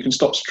 time, you can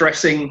stop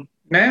stressing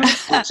now.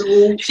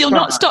 She'll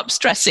not stop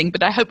stressing,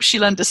 but I hope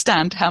she'll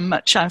understand how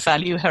much I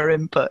value her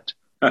input.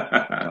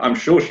 I'm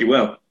sure she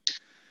will.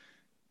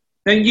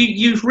 Now,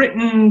 you've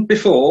written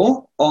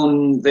before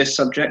on this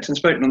subject and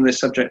spoken on this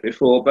subject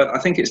before, but I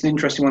think it's an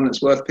interesting one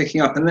that's worth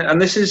picking up.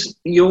 And this is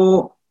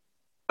your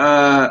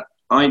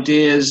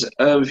ideas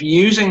of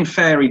using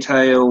fairy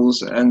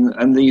tales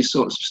and these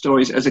sorts of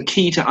stories as a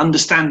key to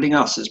understanding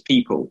us as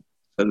people,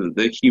 so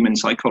the human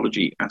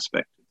psychology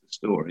aspect of the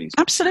stories.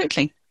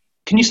 Absolutely.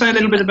 Can you say a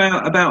little bit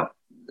about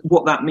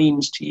what that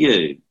means to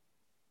you?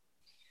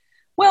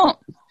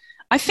 Well,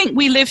 I think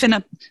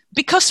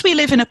because we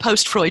live in a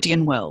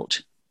post-Freudian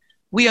world,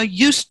 we are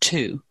used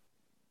to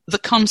the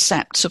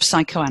concepts of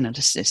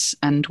psychoanalysis,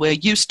 and we're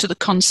used to the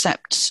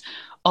concepts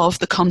of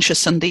the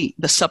conscious and the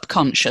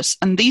subconscious.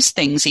 And these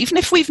things, even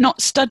if we've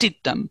not studied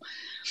them,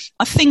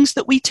 are things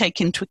that we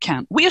take into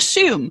account. We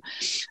assume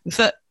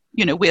that,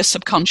 we're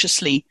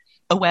subconsciously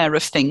aware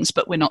of things,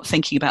 but we're not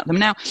thinking about them.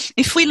 Now,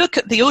 if we look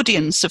at the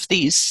audience of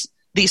these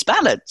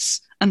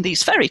ballads and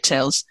these fairy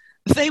tales,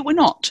 they were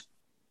not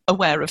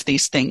aware of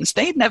these things.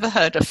 They'd never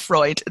heard of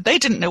Freud. They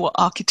didn't know what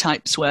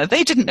archetypes were.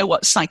 They didn't know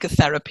what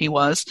psychotherapy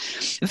was.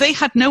 They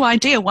had no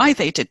idea why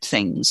they did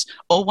things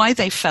or why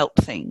they felt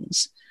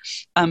things.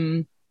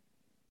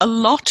 A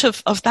lot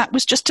of that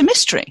was just a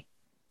mystery,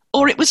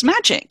 or it was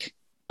magic,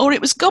 or it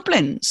was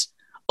goblins,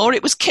 or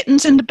it was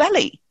kittens in the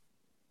belly,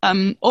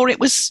 or it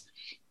was,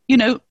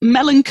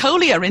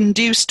 melancholia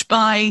induced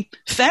by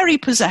fairy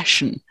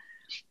possession.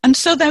 And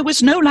so there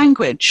was no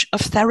language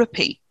of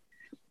therapy,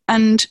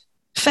 and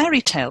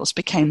fairy tales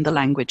became the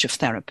language of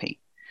therapy.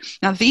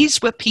 Now,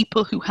 these were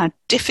people who had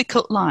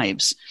difficult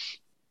lives.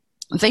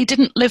 They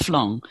didn't live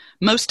long.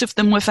 Most of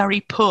them were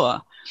very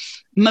poor.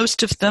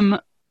 Most of them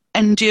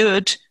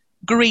endured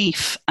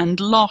grief and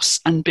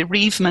loss and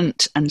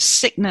bereavement and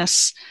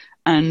sickness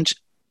and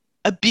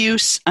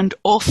abuse and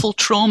awful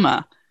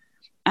trauma.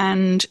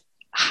 And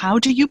how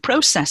do you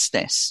process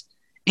this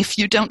if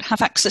you don't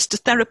have access to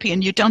therapy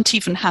and you don't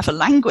even have a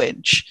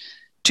language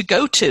to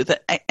go to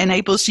that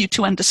enables you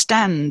to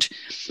understand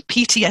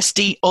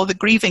PTSD or the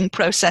grieving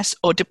process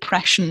or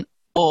depression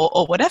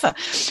or whatever?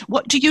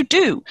 What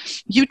do?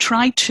 You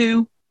try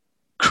to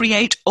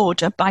create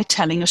order by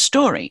telling a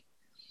story.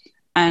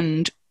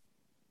 And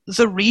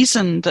the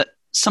reason that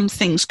some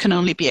things can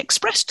only be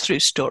expressed through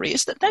story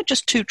is that they're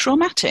just too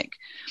traumatic.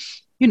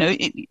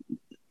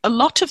 A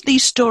lot of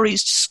these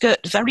stories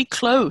skirt very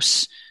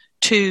close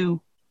to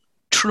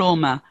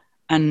trauma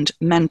and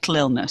mental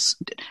illness.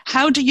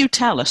 How do you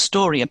tell a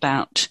story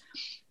about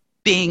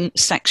being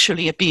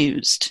sexually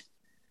abused?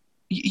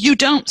 You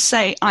don't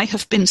say, I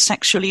have been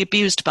sexually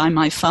abused by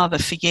my father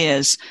for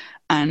years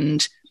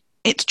and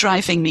it's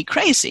driving me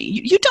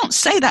crazy. You don't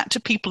say that to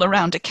people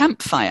around a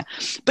campfire,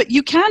 but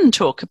you can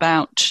talk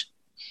about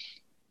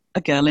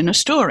a girl in a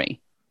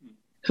story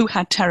who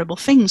had terrible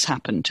things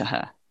happen to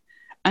her,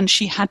 and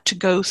she had to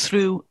go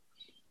through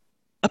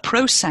a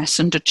process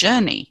and a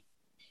journey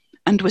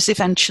and was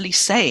eventually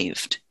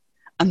saved.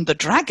 And the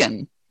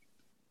dragon,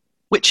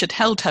 which had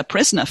held her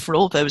prisoner for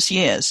all those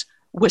years,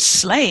 was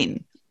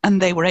slain,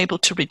 and they were able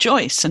to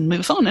rejoice and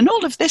move on. And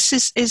all of this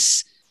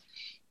is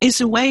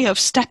a way of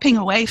stepping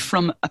away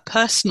from a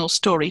personal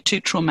story too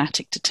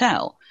traumatic to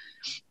tell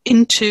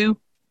into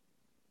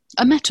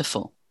a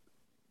metaphor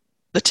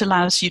that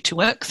allows you to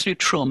work through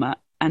trauma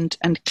and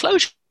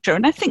closure.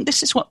 And I think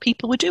this is what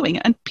people were doing,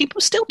 and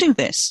people still do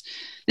this.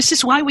 This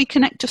is why we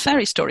connect to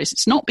fairy stories.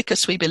 It's not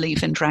because we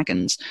believe in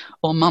dragons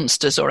or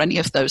monsters or any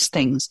of those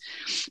things,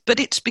 but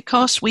it's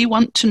because we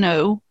want to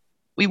know,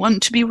 we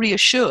want to be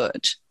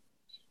reassured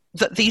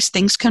that these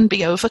things can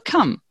be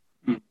overcome.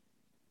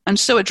 And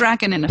so a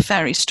dragon in a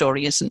fairy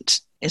story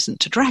isn't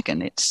a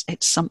dragon, it's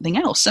something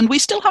else. And we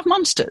still have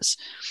monsters.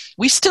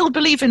 We still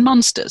believe in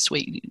monsters.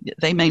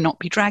 They may not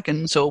be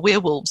dragons or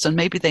werewolves, and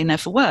maybe they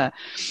never were.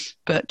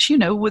 But,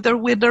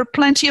 there are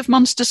plenty of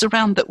monsters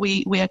around that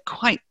we are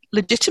quite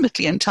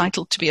legitimately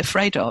entitled to be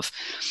afraid of.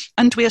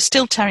 And we are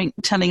still telling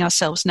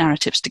ourselves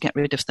narratives to get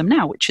rid of them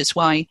now, which is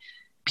why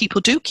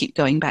people do keep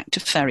going back to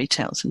fairy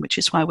tales, and which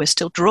is why we're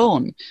still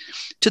drawn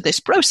to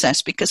this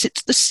process, because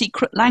it's the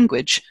secret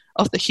language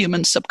of the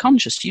human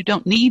subconscious. You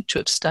don't need to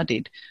have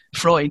studied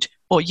Freud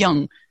or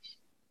Jung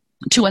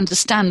to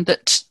understand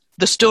that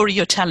the story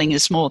you're telling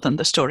is more than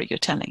the story you're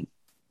telling.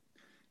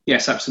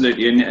 Yes,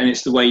 absolutely. And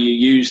it's the way you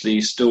use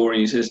these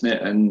stories, isn't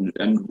it?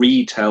 And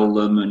retell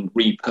them and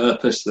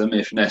repurpose them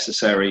if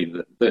necessary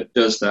that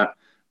does that.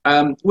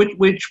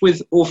 Which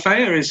with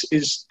Orfeia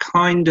is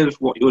kind of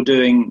what you're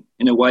doing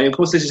in a way. Of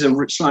course, this is a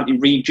slightly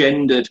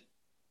regendered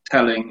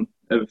telling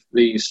of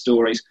these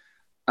stories.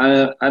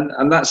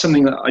 And that's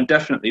something that I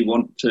definitely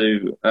want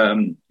to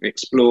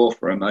explore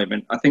for a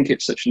moment. I think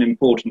it's such an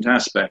important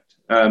aspect.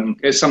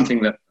 It's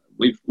something that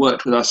we've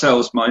worked with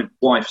ourselves. My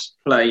wife's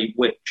play,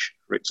 Witch,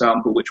 for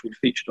example, which we've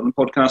featured on the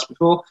podcast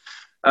before,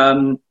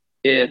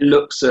 it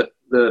looks at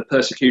the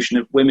persecution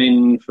of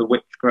women for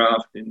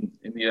witchcraft in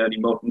the early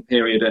modern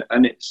period.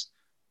 And it's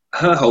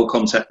her whole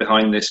concept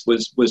behind this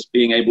was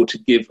being able to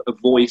give a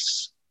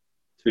voice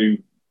to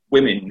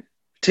women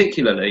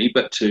particularly,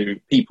 but to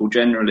people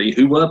generally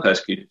who were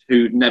persecuted,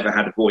 who never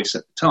had a voice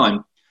at the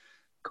time.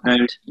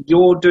 And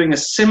you're doing a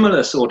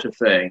similar sort of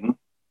thing,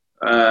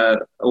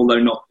 although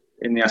not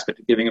in the aspect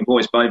of giving a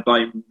voice, by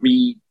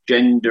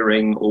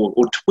regendering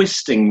or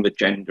twisting the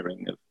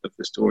gendering of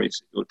the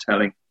stories that you're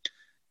telling.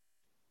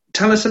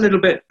 Tell us a little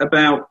bit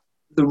about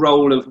the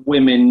role of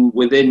women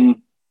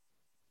within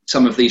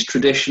some of these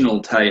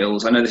traditional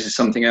tales. I know this is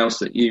something else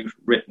that you've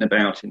written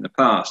about in the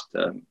past,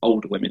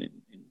 older women in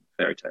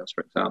fairy tales,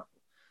 for example.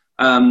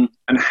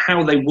 and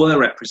how they were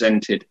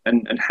represented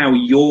and how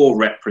you're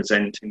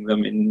representing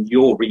them in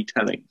your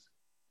retellings?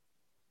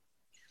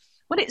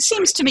 Well, it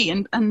seems to me,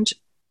 and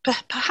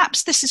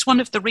perhaps this is one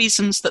of the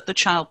reasons that the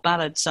child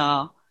ballads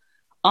are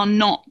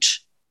not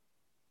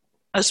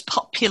as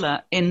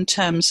popular in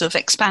terms of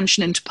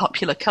expansion into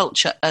popular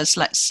culture as,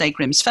 let's say,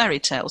 Grimm's fairy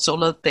tales,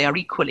 although they are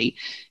equally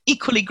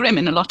grim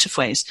in a lot of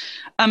ways.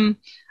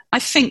 I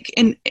think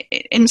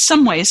in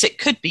some ways it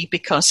could be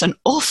because an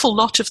awful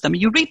lot of them,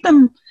 you read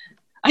them,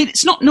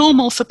 it's not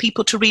normal for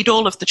people to read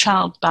all of the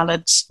child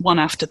ballads one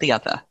after the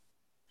other,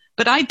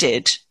 but I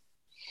did.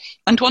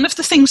 And one of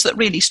the things that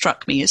really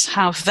struck me is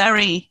how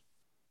very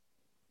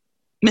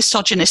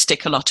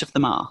misogynistic a lot of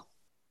them are.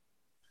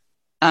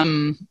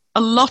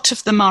 A lot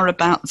of them are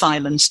about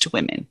violence to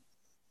women,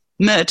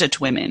 murdered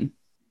women,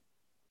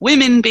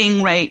 women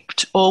being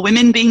raped, or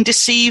women being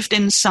deceived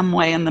in some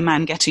way and the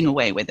man getting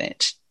away with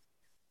it.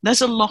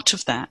 There's a lot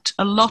of that.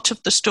 A lot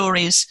of the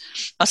stories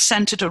are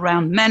centered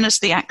around men as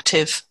the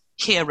active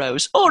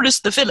heroes, or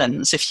as the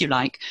villains, if you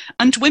like,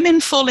 and women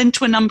fall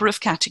into a number of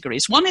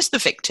categories. One is the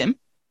victim.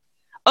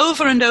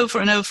 Over and over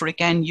and over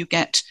again, you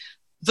get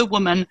the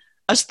woman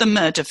as the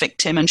murder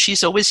victim, and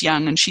she's always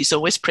young and she's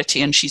always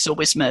pretty and she's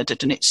always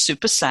murdered, and it's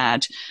super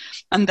sad.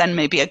 And then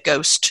maybe a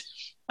ghost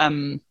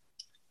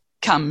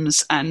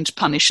comes and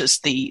punishes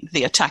the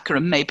attacker,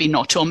 and maybe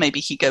not, or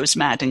maybe he goes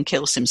mad and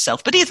kills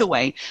himself. But either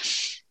way,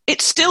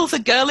 it's still the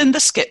girl in the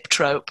skip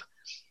trope,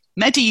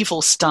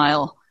 medieval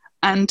style,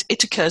 and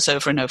it occurs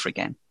over and over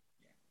again.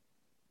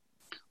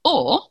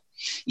 Or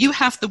you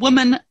have the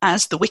woman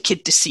as the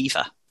wicked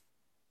deceiver.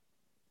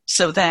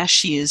 So there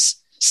she is,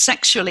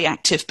 sexually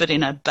active, but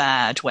in a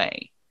bad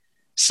way.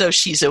 So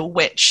she's a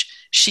witch,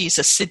 she's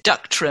a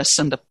seductress,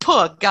 and the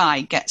poor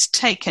guy gets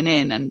taken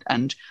in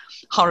and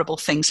horrible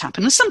things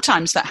happen. And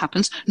sometimes that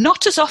happens,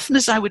 not as often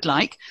as I would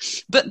like,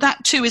 but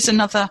that too is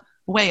another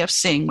way of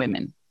seeing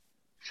women.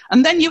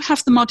 And then you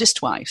have the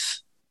modest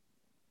wife.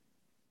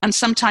 And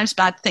sometimes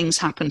bad things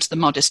happen to the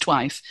modest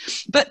wife.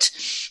 But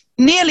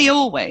nearly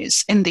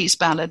always in these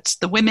ballads,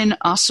 the women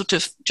are sort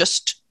of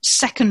just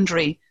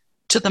secondary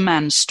to the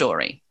man's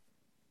story.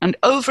 And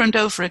over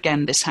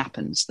again this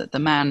happens, that the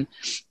man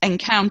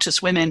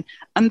encounters women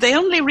and they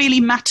only really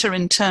matter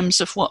in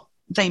terms of what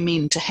they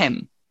mean to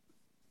him.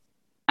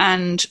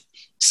 And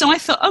so I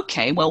thought,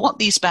 okay, well, what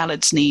these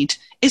ballads need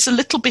is a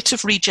little bit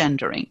of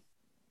regendering.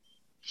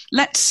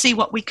 Let's see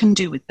what we can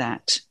do with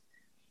that.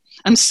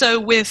 And so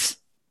with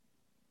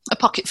A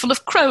Pocketful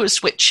of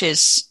Crows, which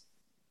is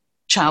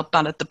child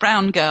ballad The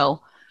Brown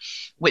Girl,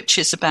 which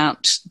is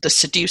about the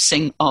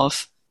seducing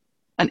of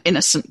an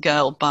innocent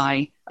girl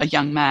by a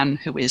young man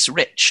who is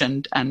rich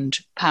and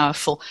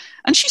powerful.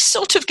 And she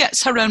sort of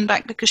gets her own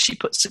back because she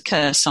puts a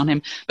curse on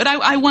him. But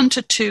I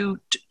wanted to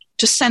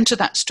center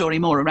that story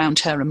more around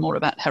her and more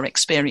about her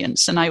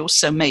experience. And I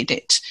also made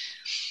it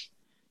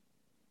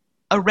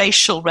a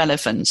racial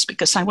relevance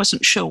because I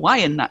wasn't sure why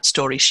in that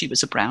story she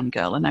was a brown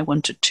girl. And I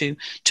wanted to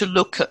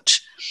look at,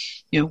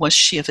 was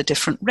she of a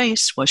different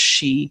race? Was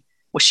she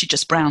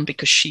just brown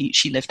because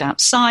she lived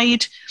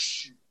outside?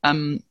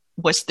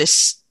 Was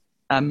this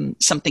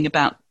something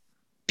about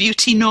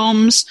beauty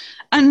norms?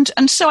 And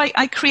so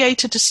I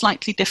created a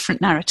slightly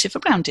different narrative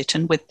around it.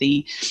 And with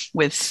the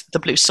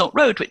Blue Salt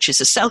Road, which is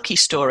a Selkie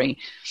story,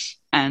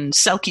 and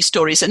Selkie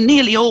stories are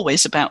nearly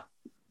always about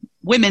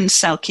women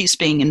Selkies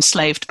being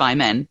enslaved by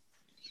men.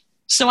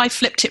 So I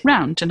flipped it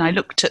round and I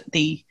looked at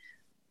the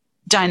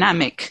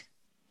dynamic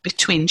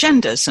between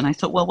genders, and I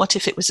thought, well, what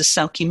if it was a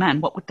Selkie man?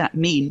 What would that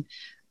mean?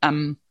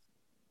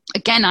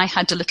 Again, I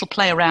had a little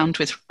play around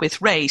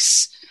with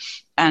race.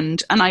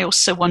 And I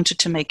also wanted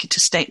to make it a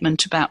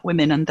statement about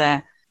women and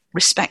their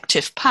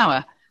respective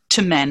power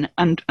to men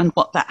and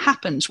what that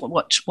happens,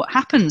 what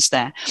happens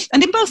there.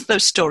 And in both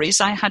those stories,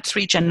 I had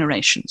 3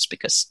 generations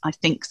because I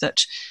think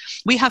that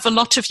we have a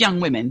lot of young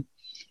women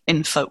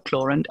in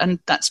folklore, and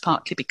that's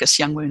partly because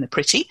young women are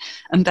pretty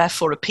and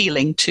therefore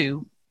appealing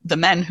to the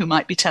men who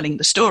might be telling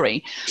the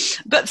story.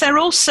 But they're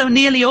also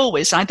nearly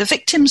always either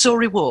victims or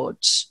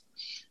rewards.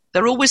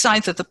 They're always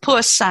either the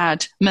poor,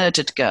 sad,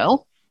 murdered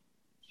girl,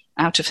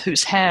 out of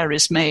whose hair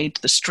is made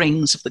the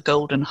strings of the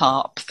golden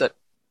harp that,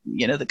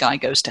 the guy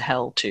goes to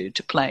hell to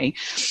play,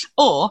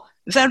 or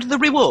they're the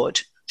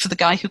reward for the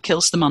guy who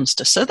kills the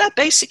monster. So they're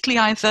basically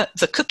either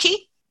the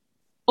cookie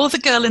or the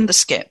girl in the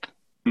skip.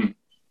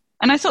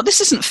 And I thought, this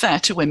isn't fair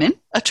to women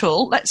at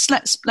all.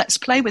 Let's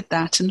play with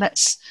that, and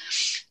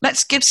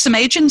let's give some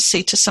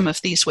agency to some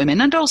of these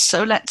women, and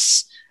also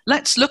let's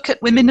look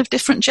at women of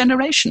different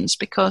generations,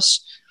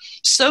 because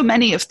so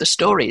many of the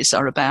stories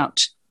are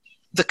about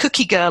the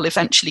cookie girl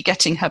eventually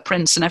getting her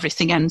prince and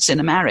everything ends in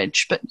a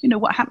marriage. But,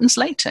 what happens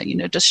later?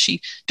 Does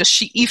she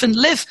even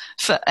live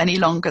for any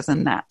longer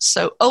than that?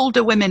 So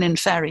older women in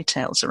fairy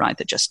tales are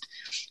either just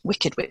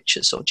wicked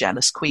witches or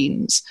jealous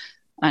queens.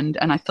 And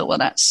I thought, well,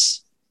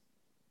 that's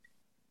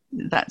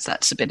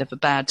a bit of a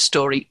bad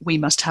story. We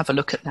must have a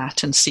look at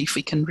that and see if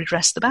we can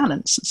redress the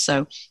balance.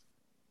 So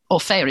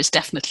ORFEIA is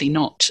definitely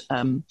not,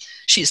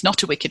 she is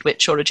not a wicked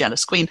witch or a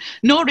jealous queen,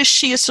 nor is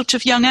she a sort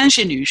of young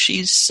ingenue.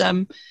 She's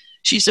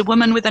a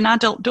woman with an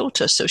adult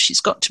daughter, so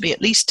she's got to be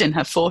at least in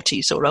her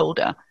 40s or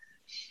older.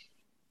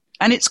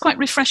 And it's quite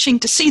refreshing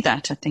to see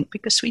that, I think,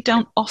 because we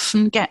don't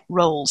often get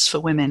roles for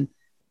women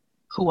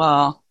who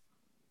are,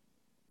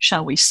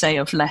 shall we say,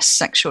 of less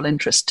sexual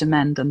interest to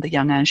men than the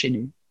young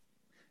ingenue.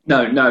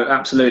 No,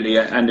 absolutely.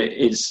 And it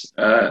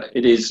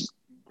is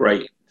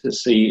great to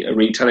see a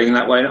retelling in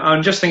that way. And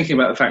I'm just thinking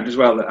about the fact as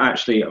well that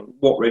actually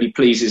what really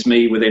pleases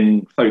me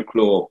within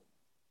folklore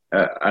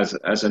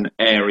as an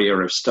area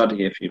of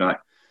study, if you like,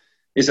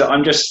 is that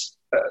I'm just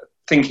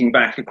thinking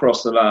back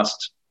across the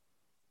last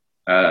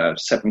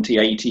 70,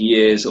 80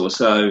 years or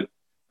so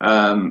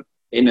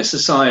in a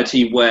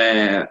society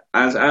where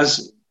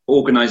as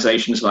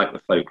organisations like the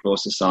Folklore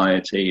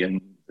Society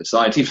and the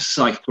Society for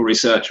Psychical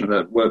Research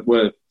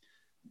were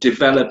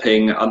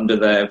developing under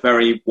their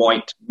very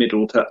white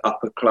middle to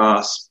upper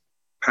class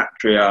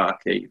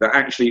patriarchy, that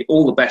actually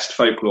all the best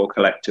folklore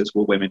collectors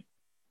were women.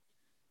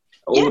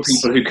 All Yes. the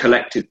people who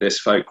collected this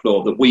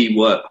folklore that we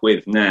work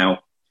with now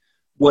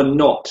were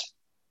not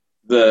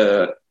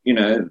the,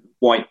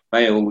 white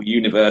male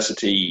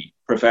university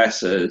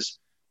professors.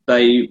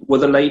 They were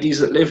the ladies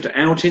that lived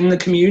out in the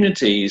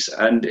communities.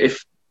 And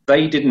if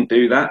they didn't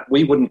do that,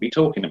 we wouldn't be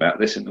talking about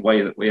this in the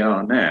way that we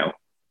are now.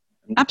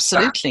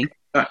 Absolutely.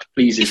 That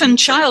pleases Even me.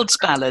 child's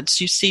ballads,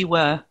 you see,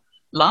 were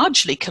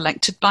largely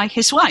collected by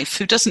his wife,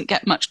 who doesn't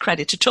get much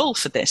credit at all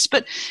for this.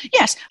 But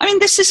yes, I mean,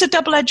 this is a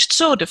double-edged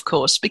sword, of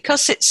course,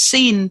 because it's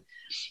seen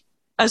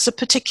as a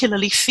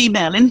particularly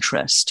female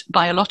interest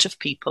by a lot of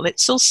people.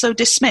 It's also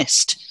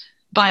dismissed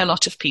by a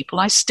lot of people.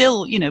 I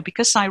still,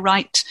 because I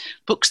write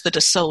books that are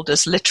sold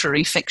as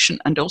literary fiction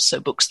and also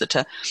books that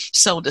are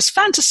sold as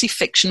fantasy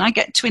fiction, I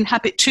get to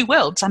inhabit two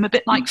worlds. I'm a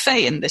bit like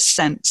Faye in this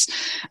sense.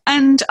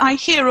 And I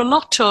hear a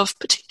lot of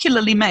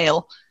particularly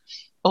male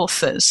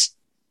authors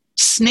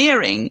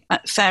sneering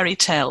at fairy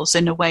tales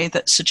in a way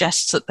that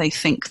suggests that they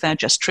think they're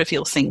just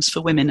trivial things for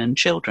women and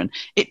children.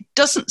 It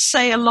doesn't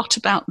say a lot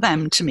about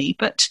them to me,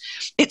 but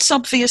it's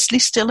obviously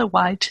still a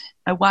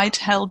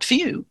wide-held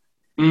view.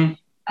 Mm.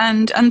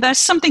 And there's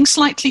something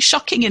slightly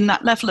shocking in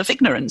that level of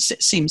ignorance,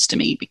 it seems to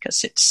me,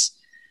 because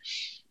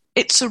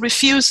it's a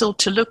refusal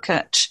to look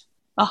at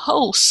a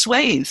whole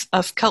swathe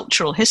of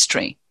cultural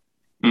history,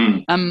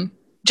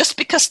 just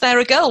because there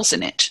are girls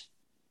in it,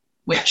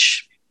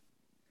 which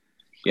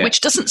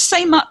doesn't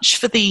say much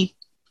for the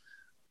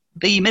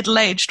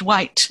middle-aged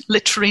white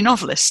literary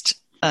novelist.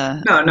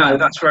 No,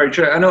 that's very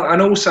true. And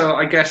also,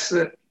 I guess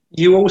that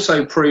you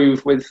also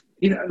prove with,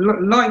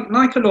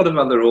 like a lot of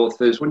other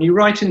authors, when you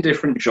write in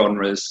different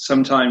genres,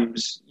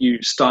 sometimes you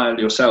style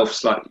yourself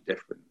slightly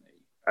differently.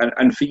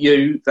 And for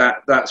you,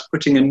 that's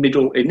putting a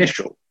middle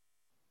initial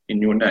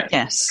in your name.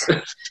 Yes.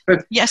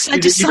 Yes, I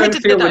You decided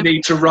don't feel that the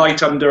need to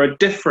write under a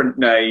different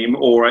name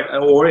or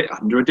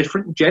under a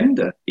different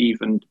gender,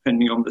 even,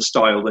 depending on the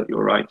style that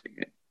you're writing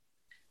in.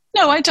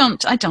 No, I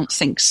don't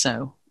think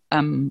so.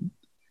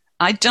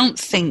 I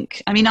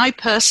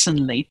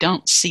personally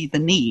don't see the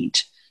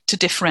need to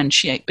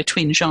differentiate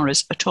between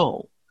genres at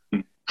all.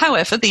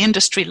 However, the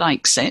industry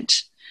likes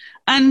it.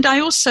 And I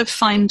also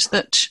find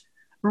that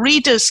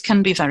readers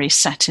can be very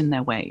set in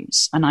their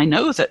ways. And I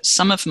know that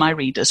some of my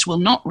readers will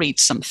not read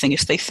something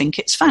if they think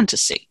it's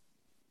fantasy.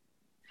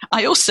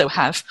 I also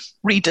have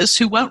readers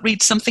who won't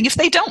read something if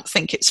they don't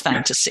think it's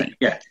fantasy.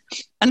 Yeah.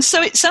 And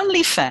so it's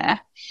only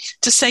fair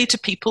to say to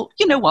people,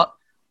 you know what,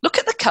 look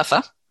at the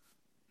cover.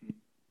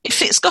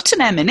 If it's got an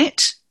M in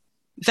it,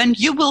 then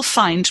you will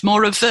find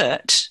more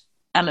overt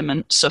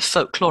elements of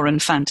folklore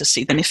and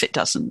fantasy than if it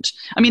doesn't.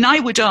 I mean, I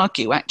would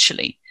argue,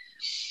 actually,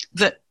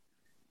 that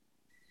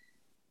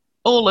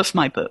all of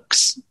my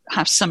books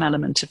have some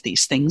element of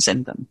these things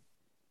in them.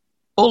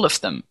 All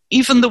of them.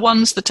 Even the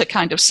ones that are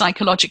kind of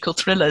psychological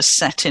thrillers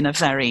set in a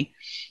very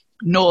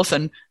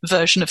northern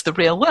version of the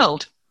real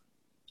world.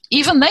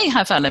 Even they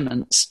have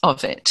elements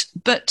of it.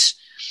 But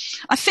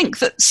I think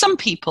that some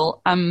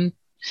people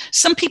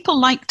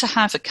like to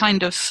have a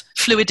kind of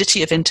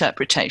fluidity of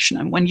interpretation.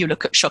 And when you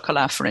look at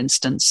Chocolat, for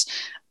instance,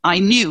 I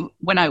knew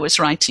when I was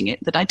writing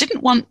it that I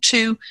didn't want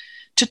to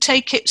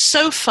take it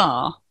so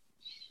far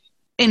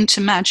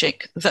into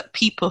magic that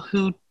people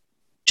who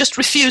just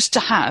refused to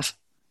have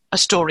a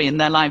story in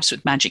their lives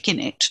with magic in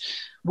it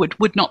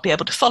would not be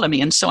able to follow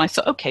me. And so I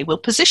thought, okay, we'll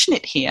position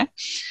it here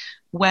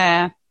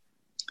where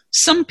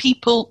some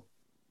people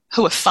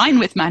who are fine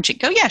with magic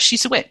go, yeah,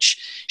 she's a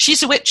witch.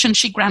 She's a witch and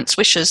she grants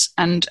wishes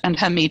and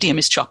her medium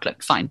is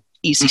chocolate. Fine,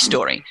 easy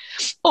story.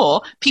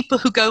 Or people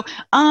who go,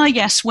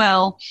 yes,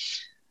 well,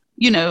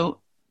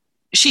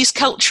 she's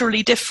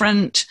culturally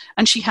different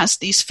and she has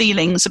these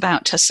feelings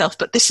about herself,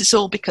 but this is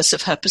all because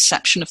of her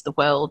perception of the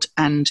world.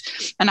 And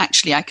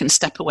actually I can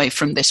step away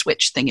from this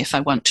witch thing if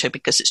I want to,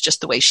 because it's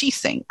just the way she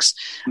thinks,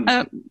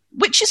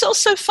 which is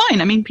also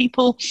fine. I mean,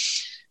 people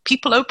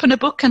open a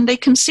book and they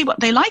can see what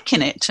they like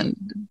in it, and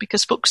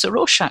because books are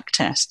Rorschach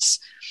tests.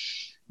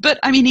 But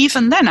I mean,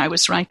 even then I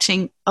was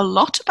writing a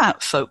lot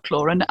about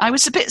folklore, and I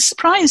was a bit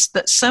surprised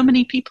that so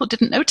many people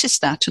didn't notice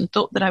that and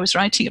thought that I was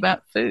writing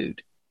about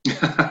food.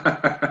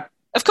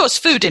 Of course,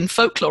 food in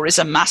folklore is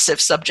a massive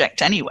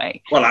subject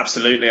anyway. Well,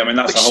 absolutely. I mean,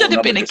 that's which should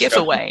have been a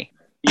giveaway.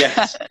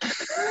 Yes.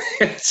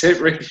 Yes, it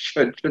really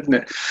should, shouldn't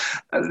it?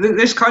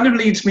 This kind of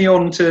leads me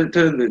on to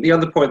the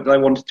other point that I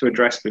wanted to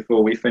address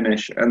before we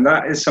finish, and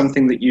that is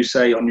something that you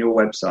say on your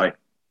website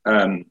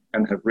and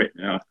have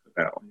written out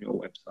about on your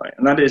website,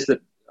 and that is that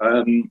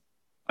I'm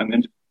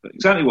going to put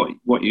exactly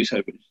what you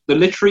said, but the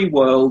literary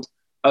world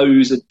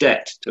owes a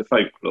debt to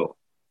folklore.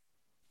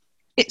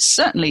 It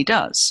certainly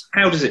does.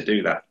 How does it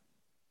do that?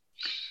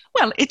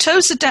 Well, it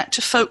owes a debt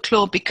to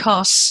folklore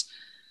because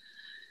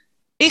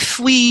if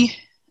we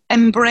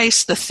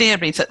embrace the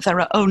theory that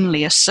there are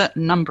only a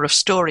certain number of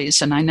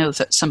stories, and I know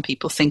that some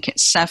people think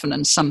it's 7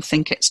 and some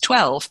think it's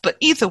 12, but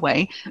either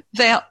way,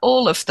 they are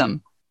all of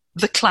them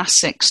the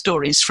classic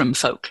stories from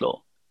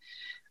folklore.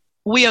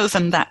 We owe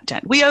them that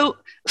debt.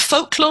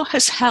 Folklore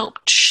has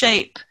helped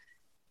shape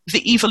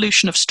the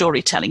evolution of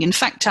storytelling. In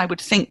fact, I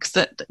would think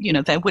that,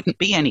 there wouldn't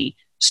be any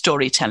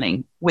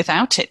storytelling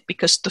without it,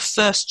 because the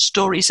first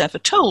stories ever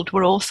told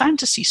were all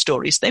fantasy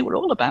stories. They were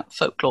all about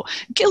folklore.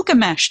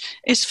 Gilgamesh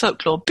is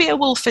folklore.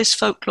 Beowulf is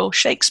folklore.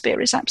 Shakespeare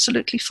is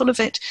absolutely full of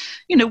it.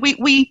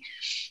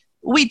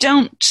 We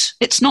don't,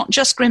 it's not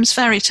just Grimm's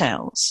fairy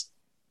tales.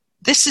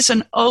 This is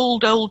an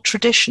old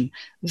tradition.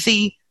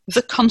 The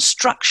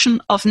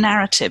construction of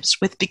narratives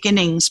with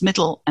beginnings,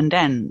 middle, and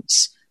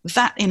ends,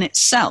 that in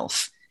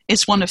itself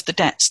is one of the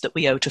debts that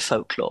we owe to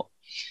folklore.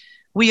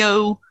 We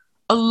owe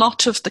a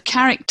lot of the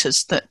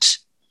characters that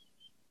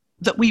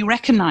we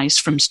recognize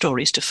from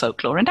stories to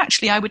folklore. And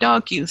actually, I would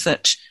argue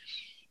that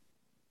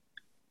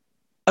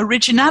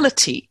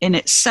originality in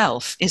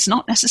itself is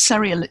not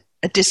necessarily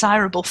a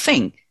desirable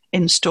thing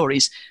in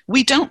stories.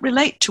 We don't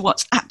relate to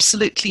what's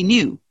absolutely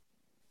new.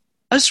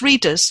 As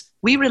readers,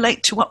 we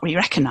relate to what we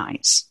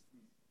recognize.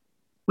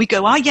 We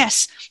go,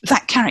 yes,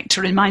 that character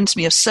reminds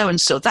me of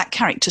so-and-so. That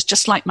character's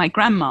just like my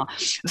grandma.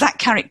 That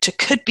character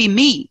could be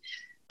me.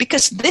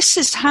 Because this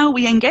is how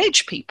we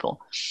engage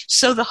people.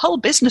 So the whole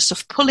business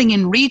of pulling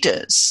in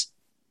readers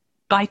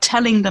by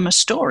telling them a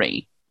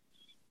story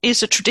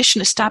is a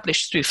tradition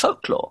established through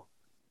folklore.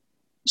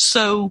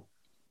 So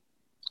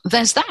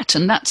there's that,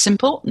 and that's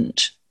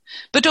important.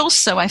 But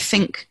also, I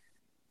think,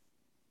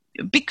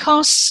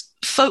 because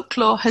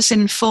folklore has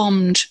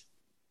informed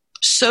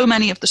so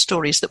many of the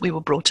stories that we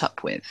were brought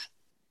up with,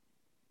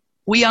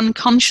 we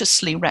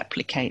unconsciously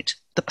replicate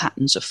the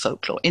patterns of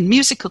folklore. In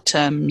musical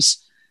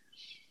terms,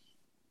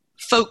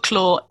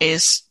 folklore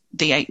is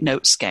the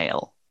 8-note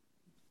scale.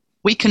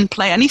 We can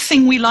play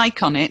anything we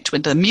like on it.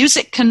 The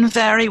music can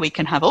vary. We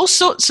can have all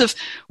sorts of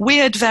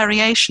weird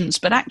variations,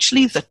 but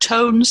actually the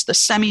tones, the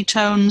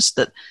semitones,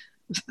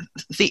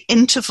 the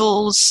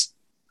intervals,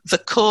 the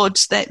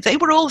chords, they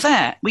were all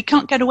there. We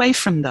can't get away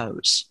from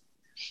those.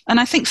 And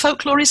I think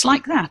folklore is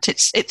like that.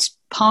 It's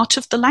part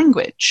of the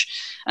language.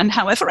 And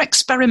however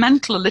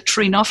experimental a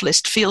literary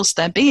novelist feels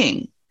they're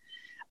being,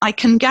 I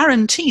can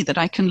guarantee that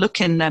I can look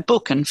in their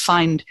book and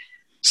find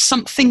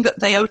something that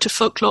they owe to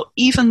folklore,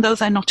 even though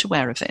they're not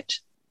aware of it.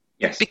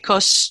 Yes.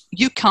 Because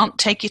you can't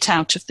take it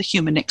out of the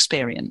human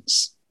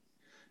experience.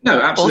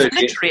 No, absolutely. Or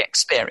the literary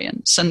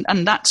experience.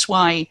 And that's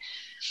why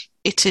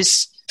it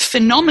is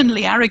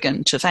phenomenally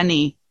arrogant of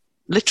any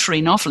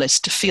literary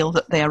novelist to feel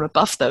that they are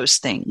above those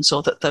things,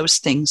 or that those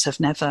things have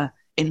never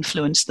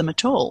influenced them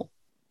at all.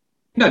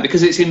 No,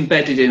 because it's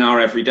embedded in our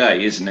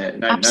everyday, isn't it?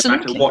 No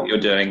Absolutely. matter what you're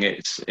doing,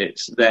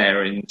 it's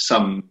there in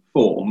some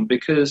form,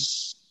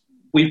 because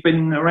we've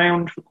been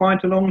around for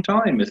quite a long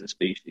time as a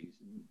species.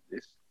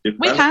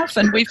 We have,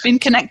 and we've been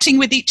connecting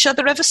with each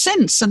other ever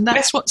since, and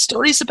that's what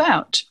story's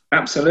about.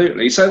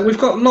 Absolutely. So we've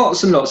got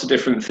lots and lots of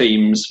different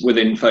themes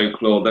within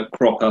folklore that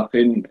crop up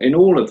in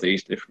all of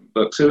these different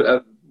books.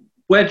 So,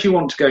 where do you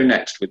want to go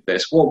next with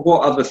this?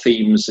 What other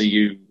themes are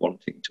you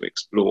wanting to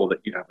explore that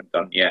you haven't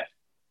done yet?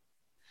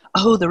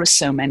 Oh, there are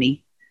so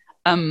many.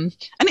 And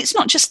it's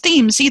not just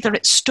themes either,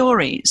 it's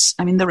stories.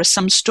 I mean, there are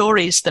some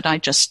stories that I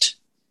just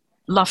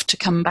love to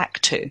come back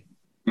to.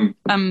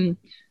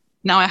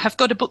 Now, I have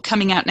got a book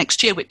coming out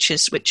next year, which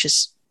is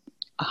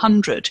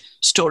 100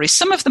 stories.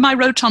 Some of them I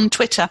wrote on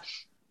Twitter.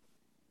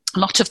 A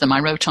lot of them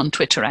I wrote on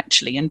Twitter,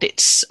 actually. And it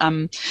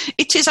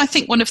is, I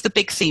think, one of the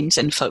big themes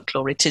in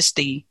folklore. It is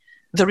the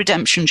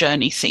redemption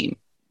journey theme.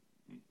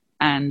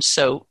 And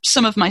so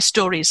some of my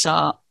stories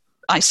are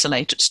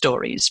isolated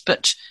stories,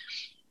 but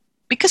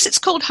because it's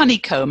called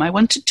Honeycomb, I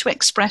wanted to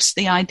express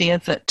the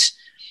idea that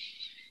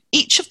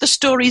each of the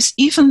stories,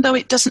 even though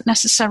it doesn't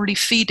necessarily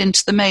feed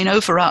into the main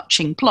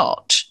overarching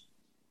plot,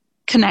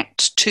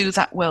 connect to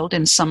that world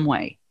in some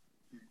way.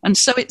 And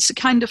so it's a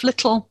kind of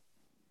little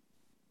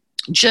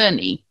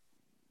journey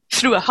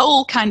through a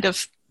whole kind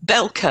of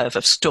bell curve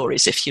of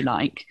stories, if you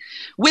like,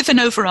 with an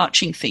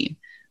overarching theme,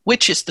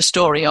 which is the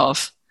story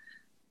of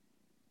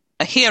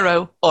a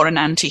hero or an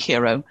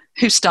anti-hero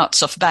who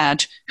starts off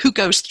bad, who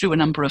goes through a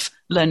number of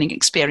learning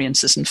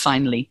experiences and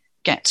finally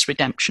gets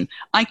redemption.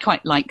 I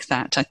quite like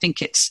that. I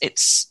think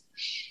it's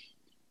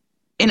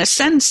in a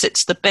sense,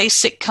 it's the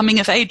basic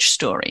coming-of-age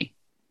story,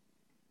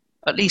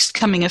 at least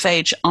coming of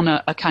age on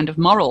a kind of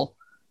moral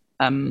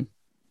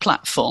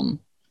platform.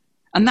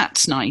 And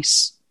that's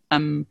nice.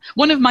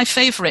 One of my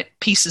favourite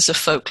pieces of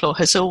folklore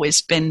has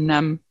always been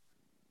the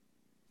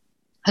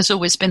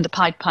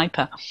Pied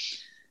Piper.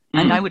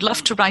 And I would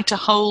love to write a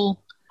whole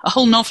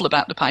novel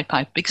about the Pied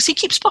Piper, because he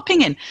keeps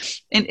popping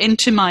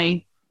into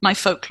my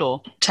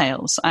folklore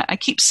tales. I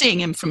keep seeing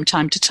him from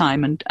time to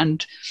time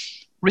and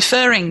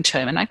referring to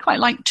him, and I'd quite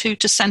like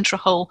to centre a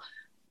whole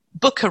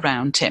book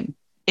around him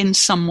in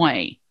some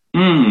way.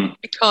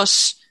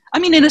 Because, I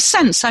mean, in a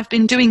sense, I've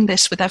been doing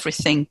this with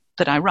everything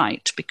that I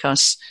write,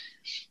 because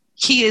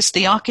he is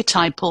the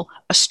archetypal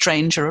 "a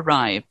stranger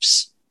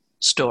arrives"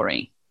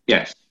 story.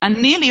 Yes.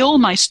 And nearly all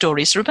my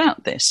stories are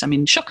about this. I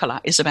mean,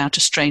 Chocolat is about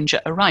a stranger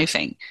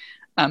arriving.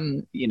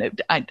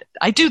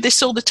 I do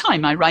this all the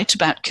time. I write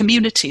about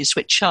communities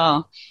which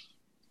are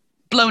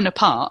blown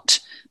apart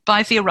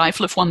by the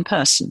arrival of one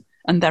person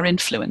and their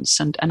influence.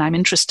 And I'm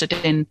interested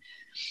in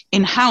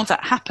how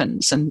that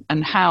happens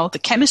and how the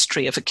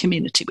chemistry of a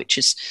community, which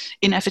is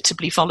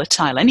inevitably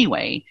volatile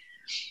anyway,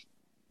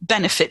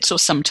 benefits or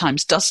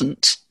sometimes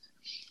doesn't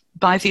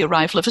by the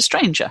arrival of a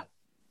stranger.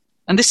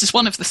 And this is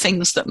one of the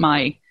things that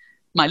my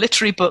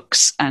literary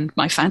books and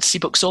my fantasy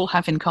books all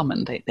have in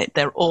common.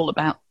 They're all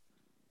about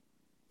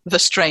the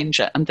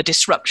stranger and the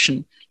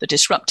disruption, the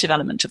disruptive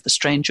element of the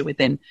stranger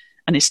within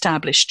an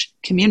established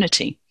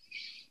community.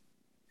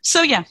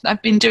 So yeah,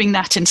 I've been doing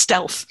that in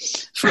stealth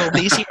for all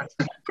these years.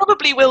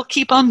 Probably will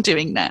keep on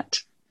doing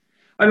that.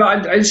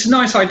 It's a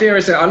nice idea,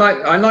 isn't it?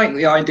 I like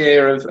the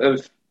idea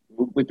of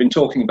we've been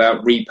talking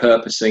about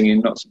repurposing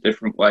in lots of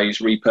different ways,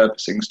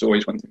 repurposing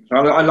stories. One thing.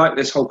 I like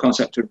this whole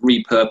concept of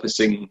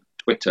repurposing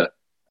Twitter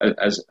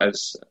as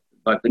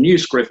like the new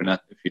Scrivener,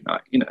 if you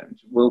like. You know,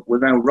 we'll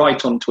now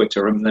write on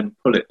Twitter and then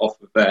pull it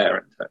off of there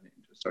and turn it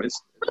into. So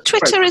it's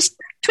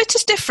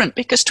Twitter's different,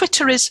 because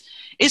Twitter is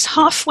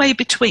halfway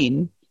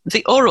between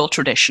the oral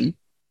tradition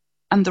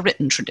and the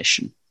written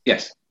tradition.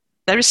 Yes.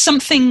 There is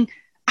something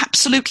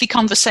absolutely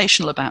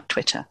conversational about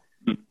Twitter,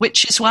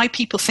 which is why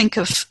people think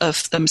of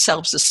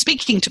themselves as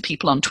speaking to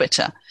people on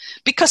Twitter,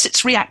 because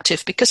it's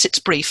reactive, because it's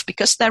brief,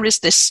 because there is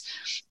this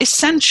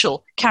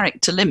essential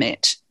character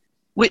limit,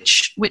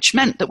 which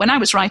meant that when I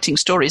was writing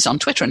stories on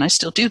Twitter, and I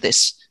still do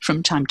this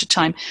from time to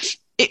time,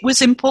 it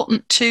was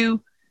important to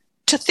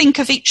think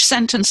of each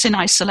sentence in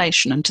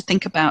isolation and to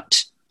think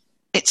about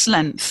its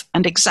length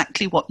and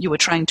exactly what you were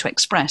trying to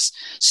express,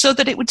 so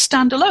that it would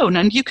stand alone.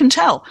 And you can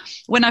tell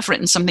when I've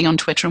written something on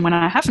Twitter and when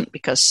I haven't,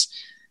 because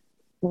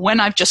when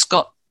I've just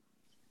got,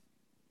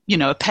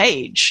 a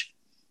page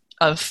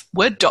of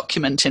Word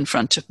document in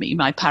front of me,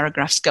 my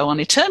paragraphs go on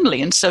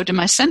eternally, and so do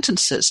my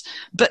sentences.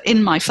 But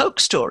in my folk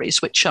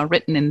stories, which are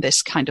written in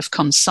this kind of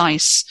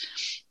concise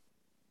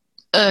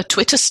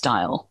Twitter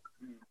style,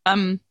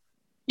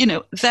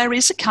 there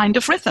is a kind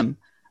of rhythm.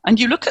 And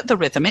you look at the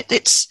rhythm,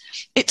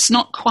 it's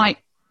not quite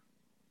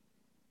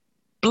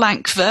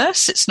blank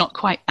verse, it's not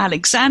quite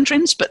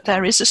Alexandrines, but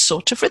there is a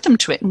sort of rhythm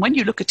to it. And when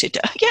you look at it,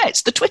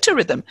 it's the Twitter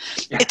rhythm.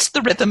 Yeah. It's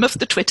the rhythm of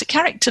the Twitter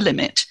character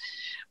limit,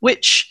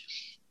 which,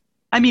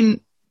 I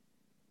mean,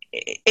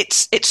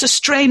 it's a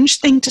strange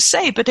thing to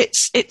say, but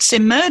it's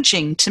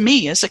emerging to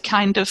me as a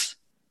kind of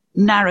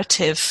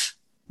narrative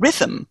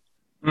rhythm,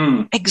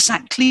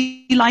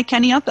 exactly like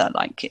any other.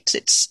 Like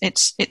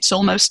it's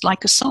almost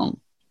like a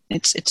song.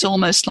 It's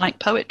almost like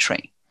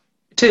poetry.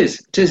 It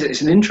is.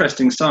 It's an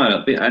interesting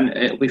style, and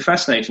it'll be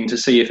fascinating to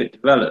see if it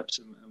develops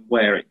and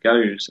where it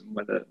goes, and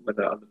whether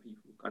other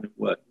people kind of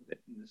work with it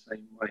in the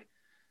same way.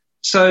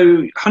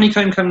 So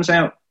Honeycomb comes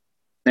out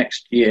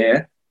next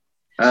year.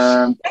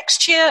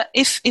 Next year,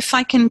 if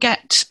I can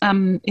get,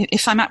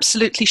 if I'm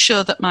absolutely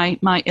sure that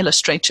my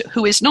illustrator,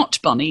 who is not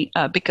Bonnie,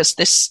 because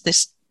this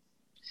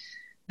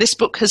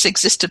book has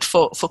existed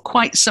for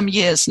quite some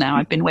years now.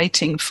 I've been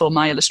waiting for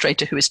my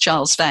illustrator, who is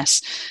Charles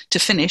Vess, to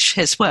finish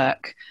his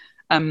work.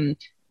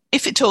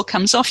 If it all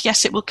comes off,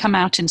 yes, it will come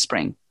out in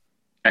spring.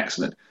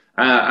 Excellent.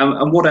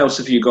 And what else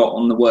have you got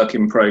on the work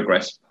in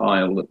progress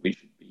pile that we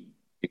should be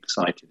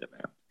excited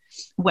about?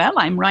 Well,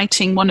 I'm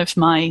writing one of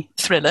my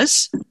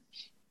thrillers,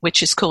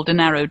 which is called A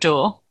Narrow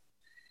Door,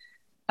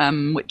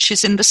 which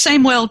is in the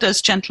same world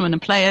as Gentlemen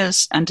and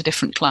Players and a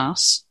different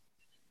class.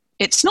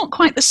 It's not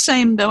quite the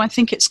same, though. I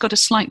think it's got a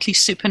slightly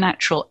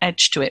supernatural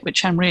edge to it,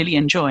 which I'm really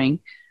enjoying.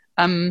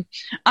 I'm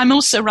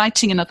also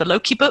writing another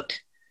Loki book,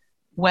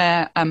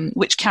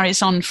 which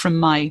carries on from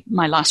my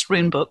last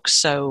Rune book.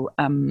 So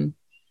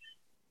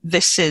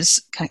this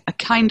is a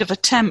kind of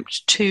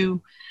attempt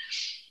to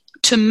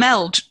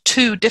meld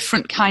two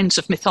different kinds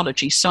of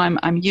mythology. So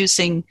I'm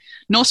using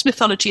Norse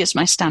mythology as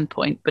my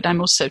standpoint, but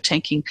I'm also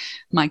taking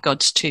my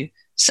gods to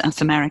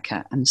South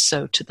America, and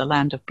so to the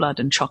land of blood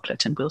and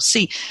chocolate, and we'll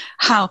see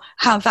how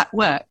that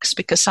works,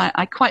 because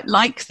I quite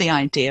like the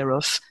idea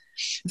of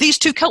these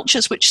two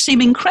cultures which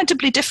seem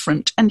incredibly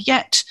different and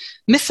yet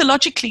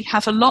mythologically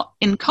have a lot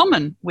in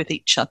common with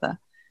each other,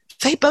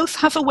 They both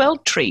have a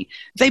world tree.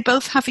 They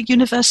both have a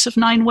universe of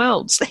 9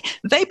 worlds.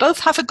 They both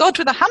have a god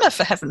with a hammer,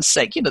 for heaven's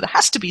sake. There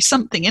has to be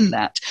something in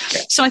that.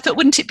 Yeah. So I thought,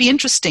 wouldn't it be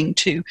interesting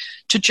to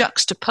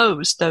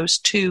juxtapose those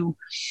two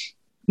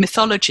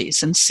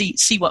mythologies and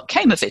see what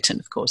came of it? And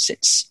of course,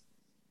 it's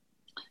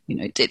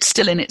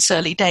still in its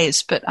early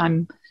days, but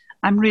I'm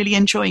really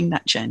enjoying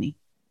that journey.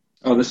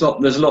 Oh,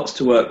 there's lots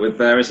to work with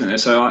there, isn't there?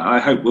 So I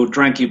hope we'll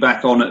drag you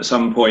back on at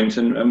some point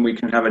and we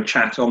can have a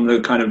chat on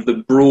the kind of the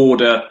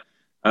broader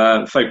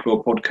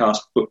Folklore Podcast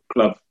Book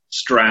Club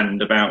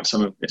strand about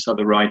some of this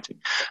other writing.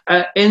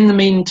 In the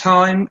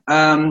meantime,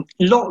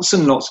 lots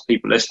and lots of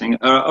people listening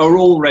are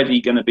already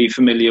going to be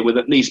familiar with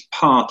at least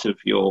part of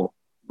your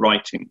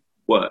writing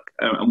work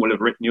and will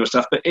have written your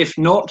stuff. But if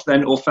not,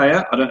 then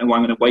ORFEIA, I don't know why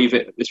I'm going to wave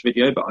it at this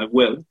video, but I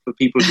will for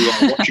people who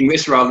are watching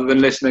this rather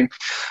than listening.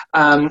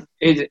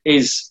 It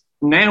is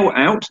now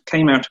out,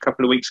 came out a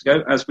couple of weeks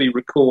ago as we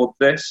record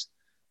this,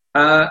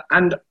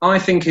 and I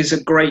think is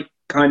a great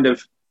kind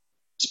of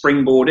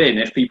springboard in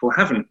if people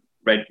haven't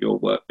read your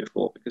work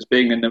before, because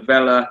being a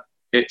novella,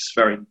 it's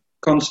very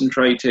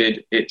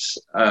concentrated, it's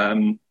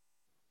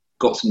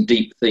got some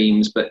deep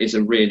themes, but is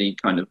a really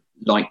kind of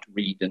light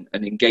read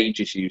and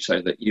engages you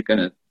so that you're going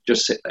to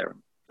just sit there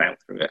and plow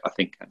through it, I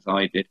think, as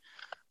I did.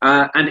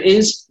 And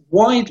is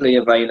widely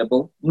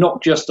available,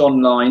 not just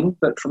online,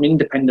 but from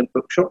independent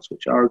bookshops,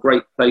 which are a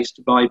great place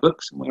to buy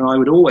books and where I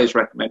would always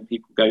recommend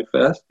people go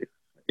first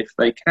if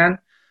they can.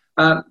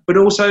 But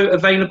also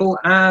available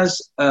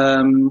as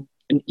an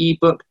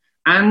ebook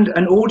and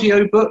an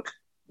audio book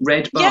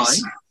read by...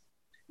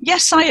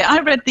 Yes, I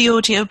read the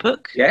audio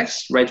book.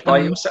 Yes, read by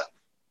yourself.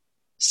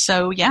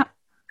 So, yeah,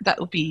 that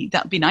would be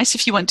nice.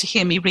 If you want to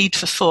hear me read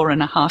for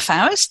 4.5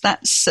 hours,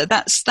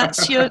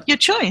 that's your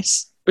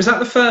choice. Was that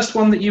the first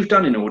one that you've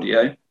done in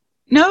audio?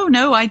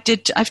 No,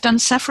 I've done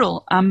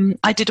several.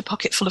 I did A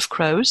Pocketful of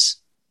Crows.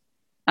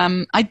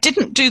 I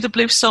didn't do The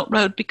Blue Salt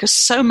Road because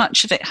so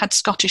much of it had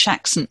Scottish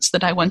accents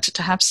that I wanted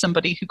to have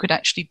somebody who could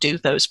actually do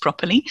those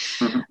properly.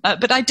 Mm-hmm.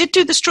 But I did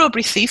do The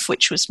Strawberry Thief,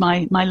 which was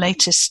my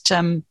latest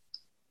in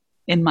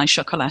my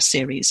Chocolat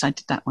series. I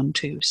did that one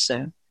too.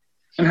 So,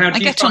 and how do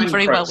you get on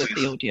very well with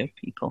the audio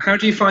people. How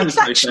do you find the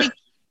process?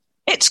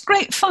 It's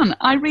great fun.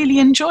 I really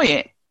enjoy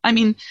it. I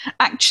mean,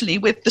 actually,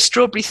 with The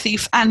Strawberry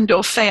Thief and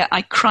ORFEIA,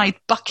 I cried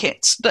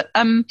buckets. But,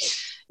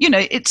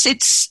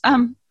 it's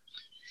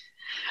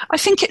I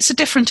think it's a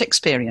different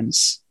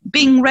experience.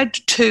 Being read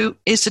to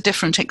is a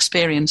different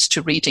experience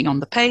to reading on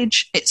the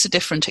page. It's a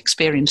different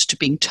experience to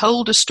being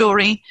told a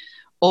story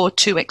or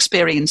to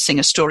experiencing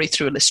a story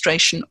through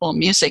illustration or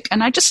music.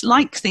 And I just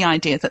like the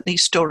idea that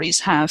these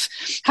stories have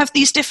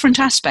these different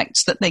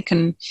aspects that they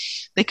can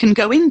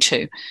go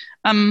into.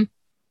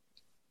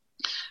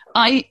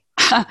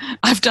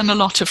 I've done a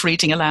lot of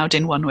reading aloud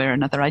in one way or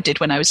another. I did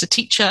when I was a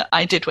teacher.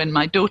 I did when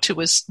my daughter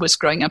was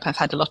growing up. I've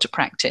had a lot of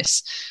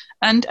practice.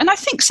 And I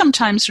think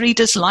sometimes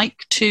readers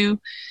like to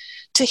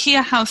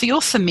hear how the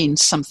author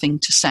means something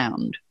to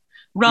sound,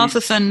 rather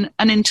than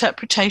an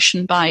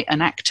interpretation by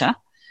an actor,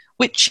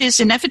 which is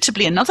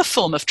inevitably another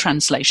form of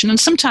translation, and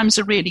sometimes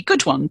a really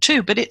good one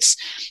too. But it's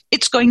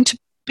going to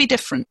be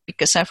different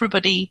because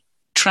everybody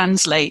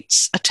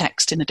translates a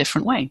text in a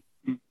different way.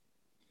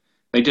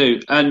 They do.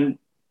 And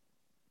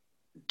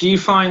do you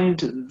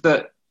find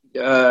that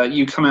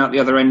you come out the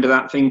other end of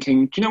that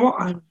thinking, do you know what,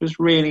 I was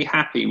really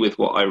happy with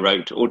what I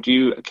wrote? Or do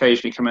you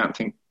occasionally come out and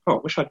think, oh,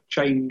 I wish I'd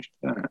changed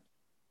that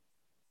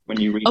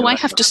when you read it? I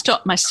have to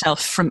stop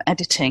myself from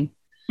editing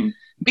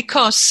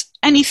because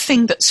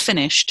anything that's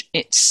finished,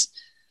 it's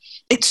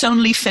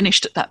only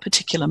finished at that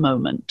particular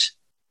moment.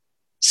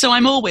 So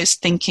I'm always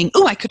thinking,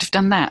 I could have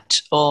done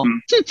that, or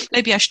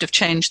maybe I should have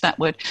changed that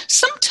word.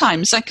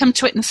 Sometimes I come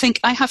to it and think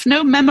I have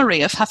no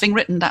memory of having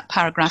written that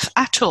paragraph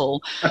at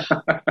all.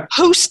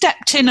 Who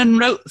stepped in and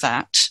wrote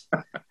that?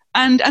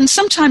 And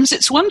sometimes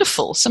it's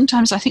wonderful.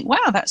 Sometimes I think,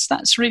 wow,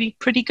 that's really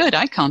pretty good.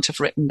 I can't have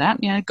written that.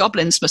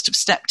 Goblins must have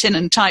stepped in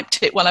and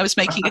typed it while I was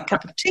making a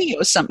cup of tea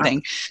or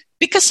something,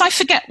 because I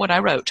forget what I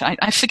wrote.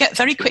 I forget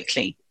very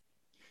quickly.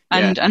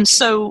 And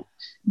so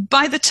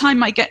by the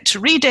time I get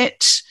to read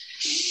it,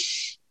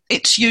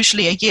 it's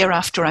usually a year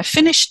after I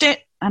finished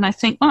it, and I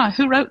think,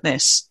 who wrote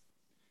this?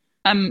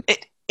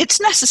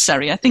 It's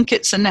necessary. I think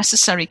it's a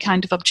necessary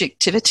kind of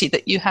objectivity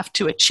that you have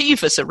to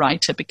achieve as a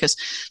writer, because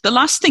the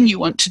last thing you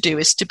want to do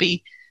is to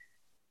be,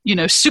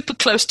 super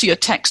close to your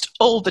text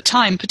all the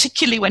time,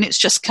 particularly when it's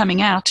just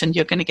coming out and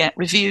you're going to get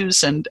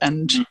reviews and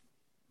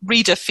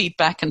reader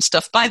feedback and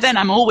stuff. By then,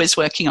 I'm always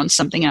working on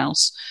something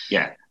else.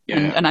 Yeah.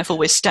 And I've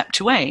always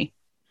stepped away.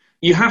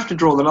 You have to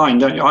draw the line,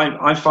 don't you?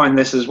 I find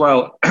this as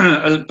well,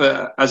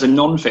 but as a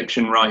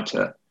non-fiction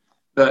writer,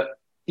 that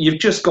you've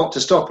just got to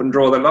stop and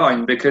draw the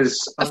line,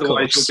 because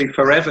otherwise you'll be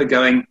forever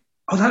going,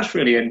 that's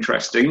really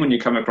interesting when you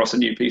come across a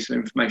new piece of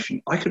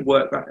information. I could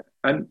work that,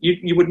 and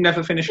you would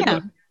never finish a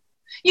book.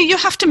 You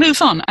have to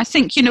move on. I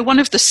think, one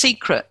of the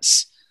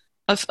secrets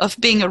of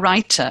being a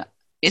writer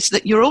is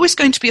that you're always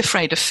going to be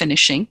afraid of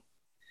finishing.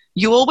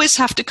 You always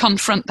have to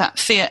confront that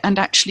fear and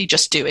actually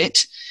just do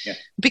it,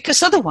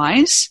 because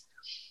otherwise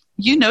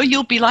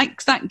you'll be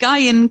like that guy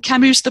in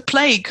Camus' The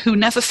Plague who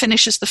never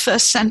finishes the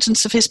first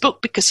sentence of his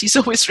book because he's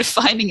always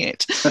refining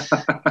it.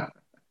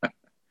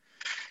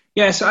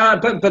 Yes,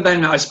 but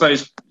then I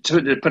suppose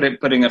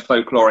putting a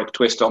folkloric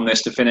twist on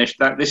this to finish,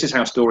 that this is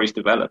how stories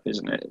develop,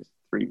 isn't it? It's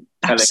through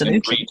telling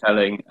and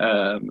retelling.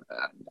 And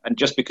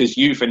just because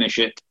you finish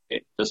it,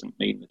 it doesn't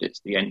mean that it's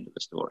the end of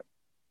the story.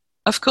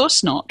 Of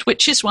course not,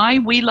 which is why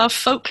we love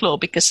folklore,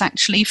 because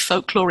actually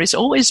folklore is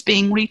always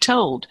being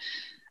retold.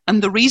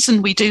 And the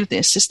reason we do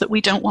this is that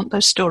we don't want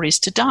those stories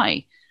to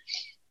die.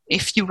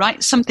 If you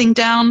write something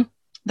down,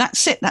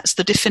 that's it. That's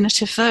the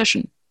definitive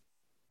version.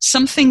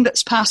 Something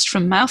that's passed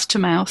from mouth to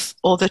mouth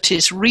or that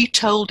is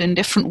retold in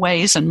different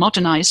ways and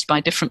modernized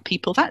by different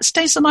people, that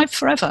stays alive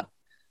forever.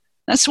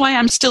 That's why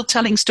I'm still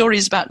telling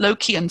stories about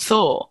Loki and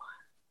Thor,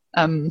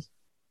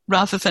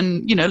 rather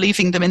than,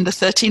 leaving them in the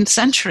 13th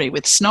century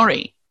with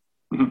Snorri.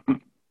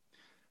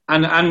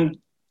 And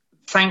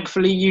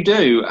thankfully you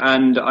do.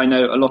 And I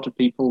know a lot of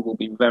people will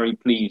be very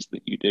pleased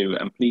that you do,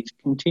 and please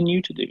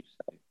continue to do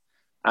so.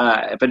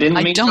 But in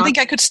the meantime, I don't think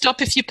I could stop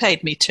if you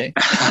paid me to.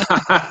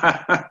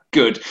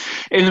 Good.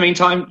 In the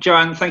meantime,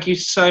 Joanne, thank you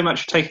so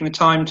much for taking the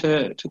time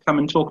to come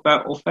and talk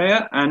about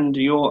Orfeia and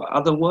your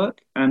other work.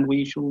 And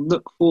we shall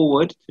look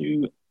forward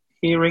to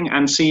hearing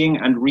and seeing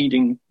and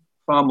reading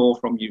far more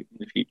from you in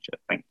the future.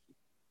 Thank you.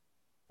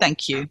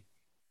 Thank you.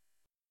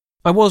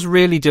 I was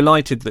really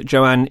delighted that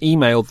Joanne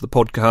emailed the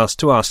podcast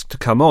to ask to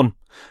come on,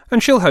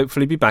 and she'll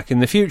hopefully be back in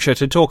the future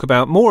to talk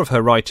about more of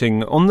her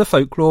writing on the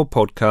Folklore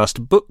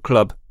Podcast Book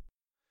Club.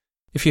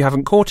 If you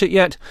haven't caught it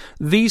yet,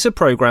 these are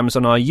programmes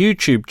on our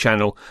YouTube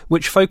channel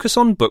which focus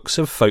on books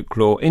of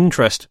folklore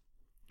interest.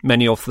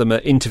 Many of them are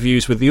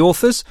interviews with the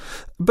authors,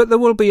 but there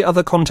will be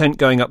other content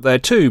going up there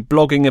too,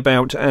 blogging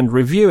about and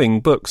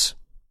reviewing books.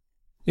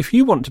 If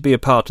you want to be a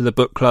part of the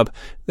book club,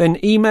 then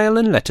email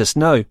and let us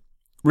know.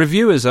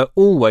 Reviewers are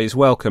always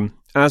welcome,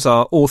 as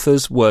are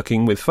authors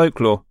working with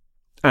folklore,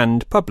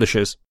 and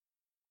publishers.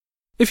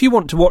 If you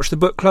want to watch the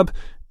book club,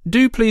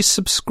 do please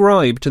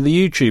subscribe to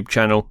the YouTube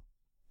channel.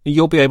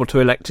 You'll be able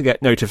to elect to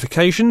get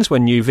notifications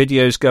when new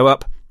videos go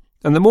up,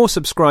 and the more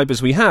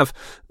subscribers we have,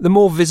 the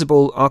more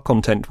visible our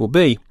content will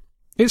be.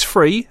 It's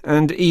free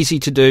and easy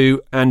to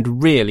do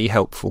and really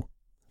helpful.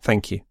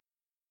 Thank you.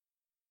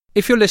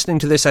 If you're listening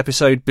to this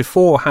episode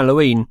before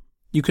Halloween,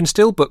 you can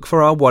still book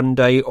for our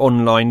one-day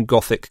online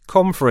Gothic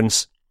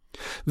conference.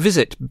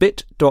 Visit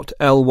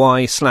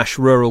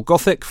bit.ly/Rural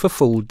Gothic for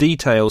full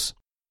details.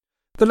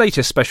 The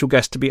latest special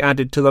guest to be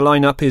added to the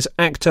lineup is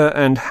actor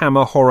and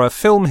Hammer horror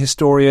film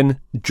historian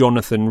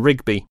Jonathan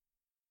Rigby.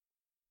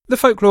 The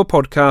Folklore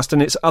Podcast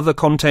and its other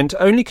content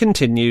only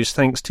continues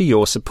thanks to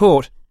your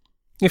support.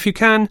 If you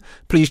can,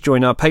 please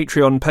join our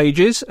Patreon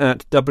pages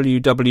at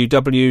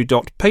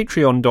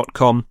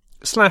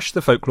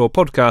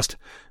www.patreon.com/thefolklorepodcast,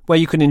 where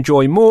you can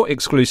enjoy more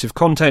exclusive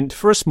content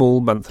for a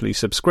small monthly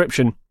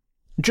subscription.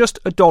 Just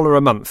 $1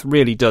 a month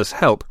really does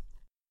help.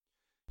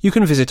 You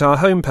can visit our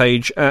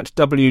homepage at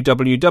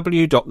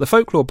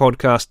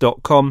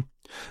www.thefolklorepodcast.com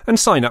and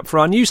sign up for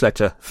our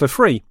newsletter for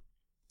free,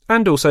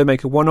 and also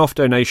make a one-off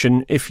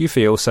donation if you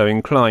feel so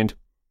inclined.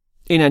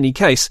 In any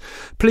case,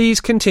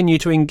 please continue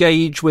to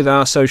engage with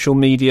our social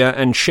media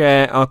and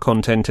share our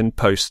content and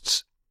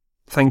posts.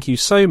 Thank you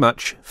so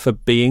much for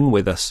being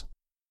with us.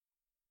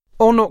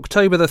 On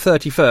October the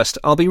 31st,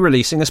 I'll be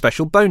releasing a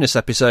special bonus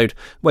episode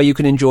where you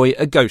can enjoy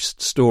a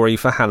ghost story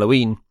for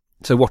Halloween,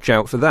 so watch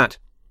out for that.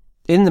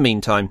 In the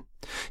meantime,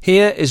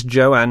 here is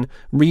Joanne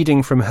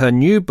reading from her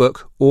new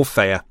book,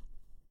 Orfeia.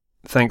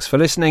 Thanks for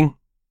listening,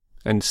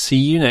 and see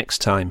you next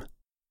time.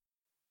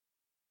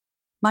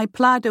 My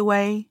plaid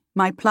away,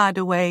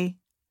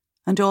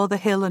 and o'er the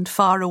hill and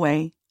far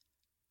away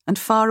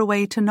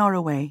to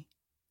Norroway,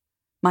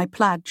 my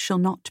plaid shall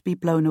not be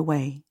blown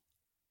away.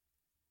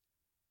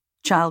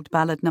 Child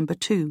Ballad No.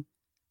 2,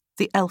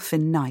 The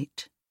Elfin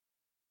Knight.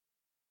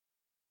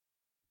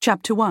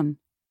 Chapter 1.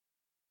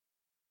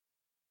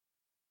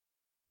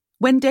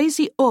 When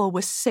Daisy Orr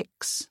was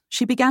 6,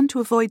 she began to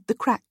avoid the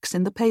cracks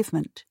in the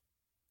pavement.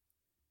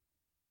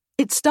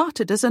 It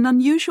started as an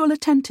unusual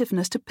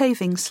attentiveness to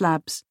paving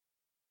slabs,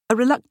 a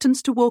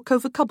reluctance to walk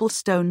over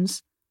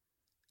cobblestones,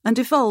 and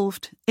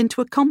evolved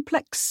into a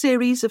complex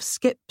series of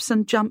skips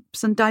and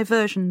jumps and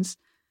diversions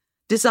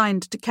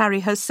designed to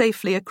carry her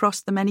safely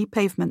across the many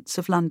pavements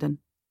of London.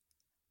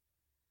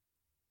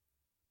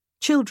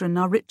 Children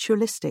are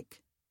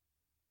ritualistic.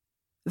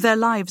 Their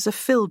lives are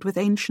filled with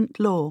ancient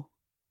lore.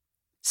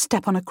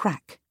 Step on a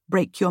crack,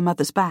 break your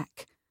mother's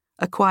back,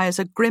 acquires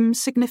a grim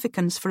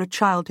significance for a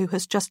child who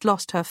has just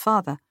lost her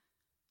father.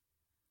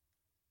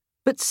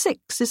 But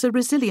 6 is a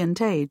resilient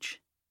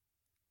age.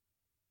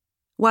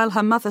 While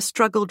her mother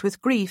struggled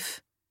with grief,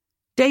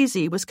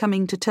 Daisy was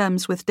coming to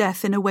terms with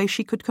death in a way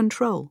she could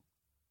control.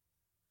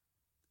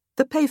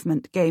 The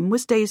pavement game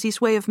was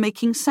Daisy's way of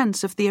making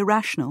sense of the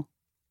irrational.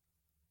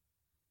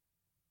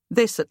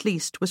 This, at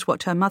least, was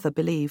what her mother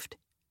believed.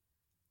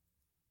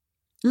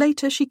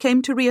 Later she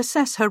came to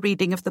reassess her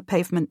reading of the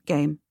pavement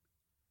game.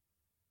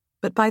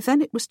 But by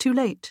then it was too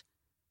late,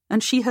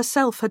 and she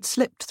herself had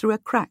slipped through a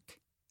crack,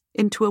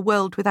 into a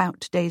world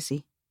without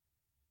Daisy.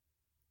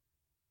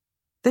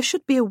 There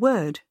should be a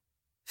word,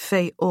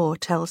 Faye Orr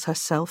tells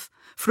herself,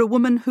 for a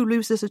woman who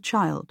loses a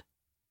child.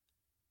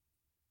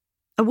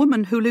 A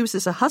woman who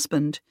loses a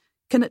husband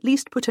can at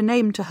least put a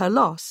name to her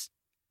loss.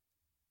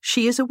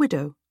 She is a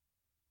widow.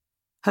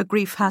 Her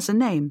grief has a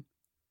name.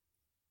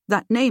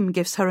 That name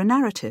gives her a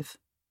narrative.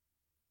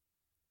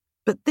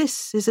 But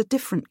this is a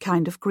different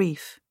kind of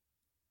grief.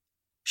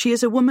 She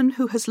is a woman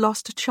who has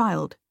lost a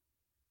child.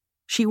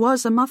 She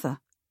was a mother.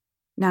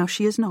 Now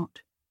she is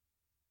not.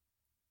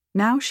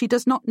 Now she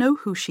does not know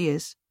who she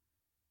is.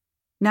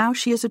 Now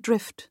she is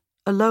adrift,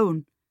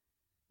 alone.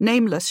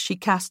 Nameless, she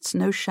casts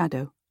no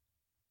shadow.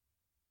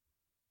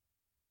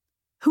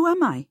 Who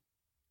am I?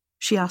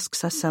 She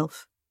asks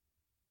herself.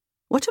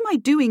 What am I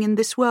doing in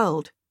this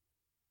world?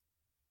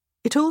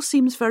 It all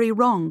seems very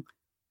wrong,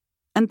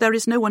 and there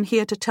is no one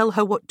here to tell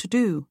her what to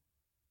do.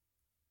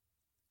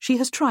 She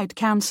has tried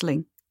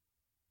counselling.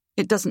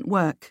 It doesn't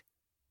work.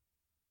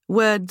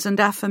 Words and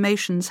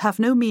affirmations have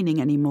no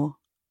meaning anymore.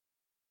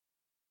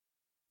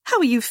 How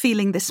are you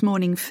feeling this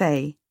morning,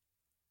 Faye?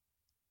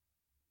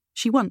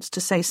 She wants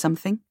to say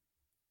something.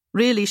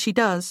 Really, she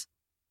does.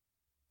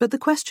 But the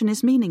question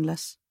is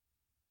meaningless.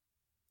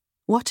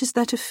 What is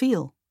there to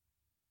feel?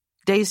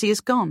 Daisy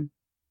is gone.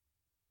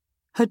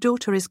 Her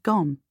daughter is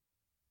gone.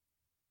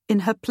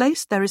 In her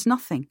place, there is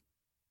nothing.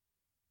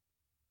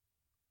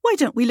 Why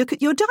don't we look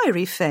at your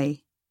diary,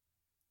 Faye?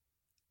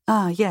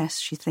 Ah, yes,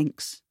 she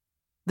thinks.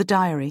 The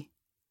diary.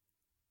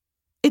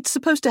 It's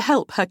supposed to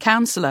help her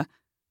counsellor,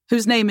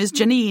 whose name is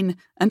Janine,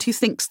 and who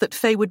thinks that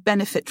Faye would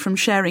benefit from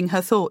sharing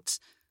her thoughts,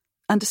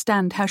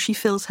 understand how she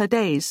fills her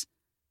days.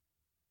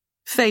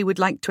 Faye would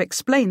like to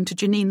explain to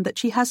Janine that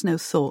she has no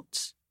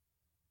thoughts.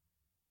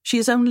 She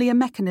is only a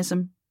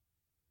mechanism,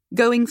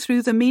 going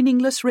through the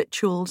meaningless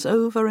rituals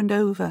over and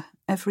over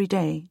every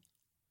day.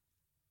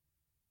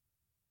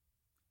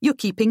 You're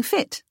keeping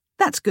fit.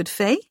 That's good,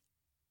 Faye.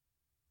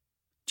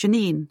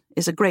 Janine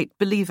is a great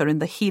believer in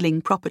the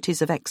healing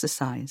properties of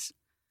exercise.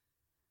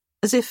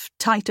 As if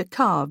tighter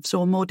calves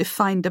or more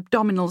defined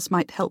abdominals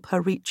might help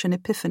her reach an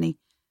epiphany.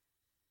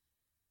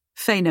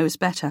 Faye knows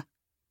better.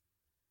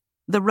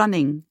 The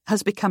running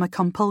has become a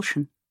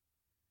compulsion.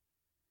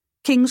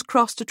 King's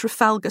Cross to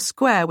Trafalgar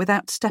Square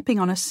without stepping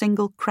on a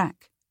single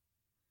crack.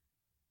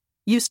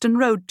 Euston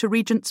Road to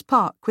Regent's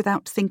Park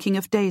without thinking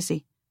of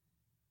Daisy.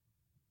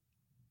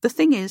 The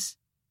thing is,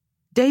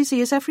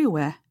 Daisy is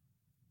everywhere.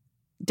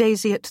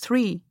 Daisy at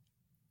 3.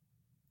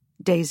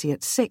 Daisy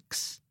at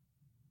 6.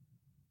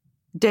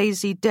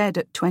 Daisy dead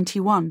at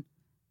 21,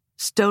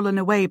 stolen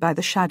away by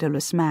the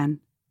shadowless man.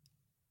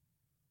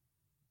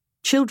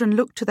 Children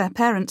look to their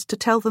parents to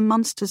tell them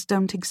monsters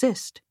don't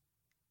exist.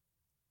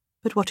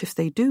 But what if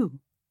they do?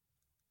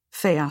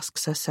 Faye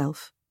asks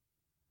herself.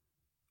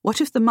 What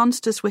if the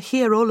monsters were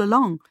here all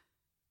along,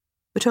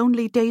 but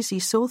only Daisy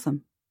saw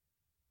them?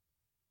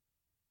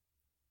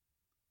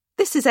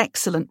 This is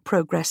excellent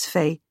progress,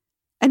 Faye.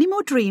 Any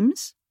more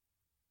dreams?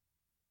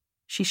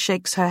 She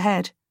shakes her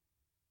head.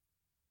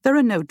 There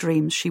are no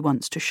dreams she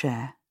wants to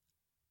share.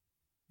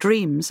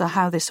 Dreams are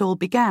how this all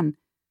began.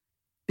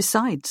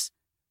 Besides,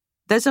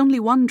 there's only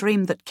one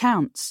dream that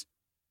counts.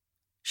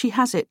 She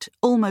has it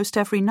almost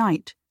every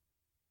night.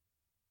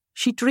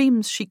 She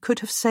dreams she could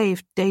have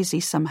saved Daisy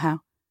somehow,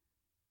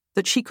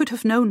 that she could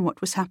have known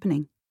what was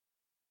happening.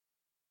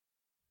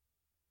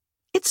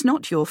 It's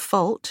not your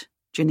fault,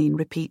 Janine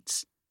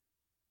repeats.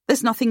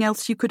 There's nothing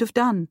else you could have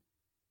done.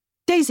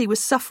 Daisy was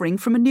suffering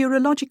from a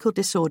neurological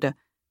disorder.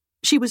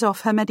 She was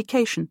off her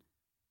medication.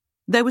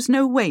 There was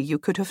no way you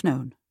could have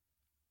known.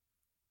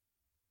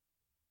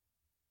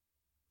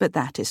 But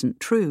that isn't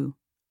true.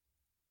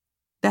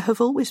 There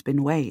have always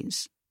been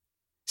ways.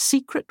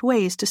 Secret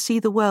ways to see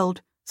the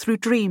world through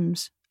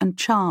dreams and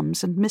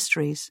charms and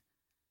mysteries.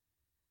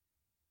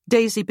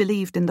 Daisy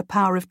believed in the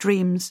power of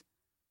dreams,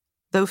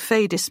 though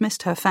Faye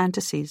dismissed her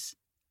fantasies.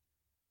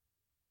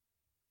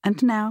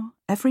 And now,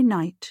 every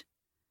night,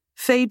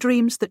 Faye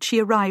dreams that she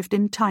arrived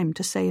in time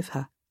to save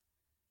her.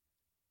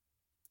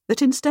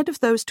 That instead of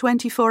those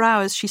 24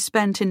 hours she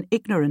spent in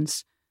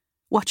ignorance,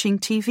 watching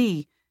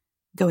TV,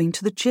 going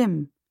to the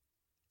gym,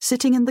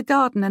 sitting in the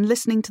garden and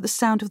listening to the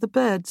sound of the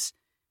birds,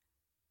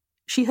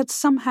 she had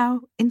somehow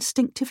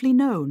instinctively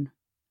known.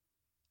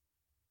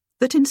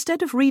 That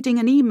instead of reading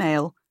an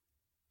email,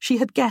 she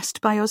had guessed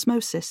by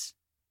osmosis.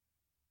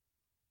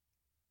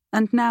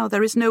 And now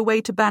there is no way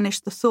to banish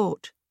the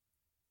thought.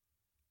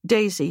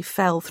 Daisy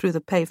fell through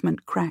the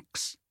pavement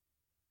cracks.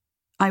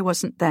 I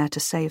wasn't there to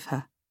save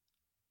her.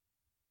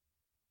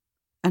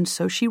 And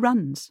so she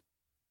runs.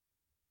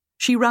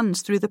 She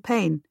runs through the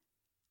pain.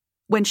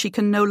 When she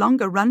can no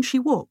longer run, she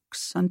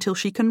walks until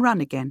she can run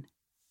again.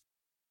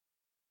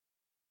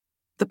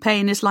 The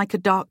pain is like a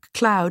dark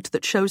cloud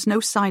that shows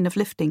no sign of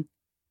lifting.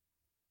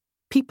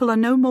 People are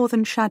no more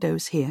than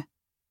shadows here.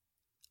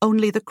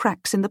 Only the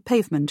cracks in the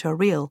pavement are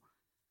real.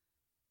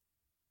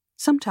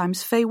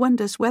 Sometimes Faye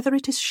wonders whether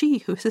it is she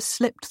who has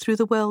slipped through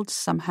the world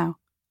somehow.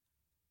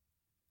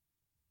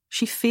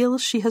 She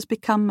feels she has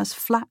become as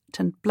flat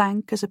and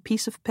blank as a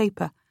piece of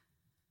paper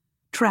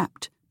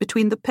trapped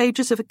between the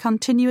pages of a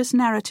continuous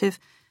narrative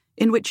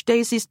in which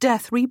Daisy's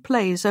death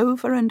replays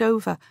over and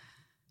over,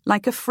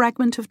 like a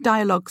fragment of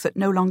dialogue that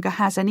no longer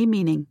has any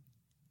meaning.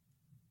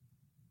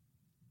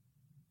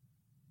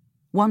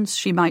 Once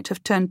she might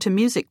have turned to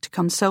music to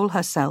console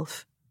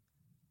herself.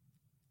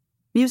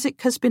 Music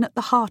has been at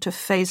the heart of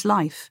Faye's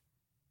life.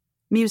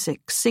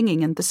 Music,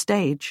 singing, and the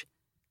stage.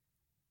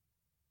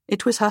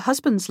 It was her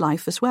husband's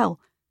life as well.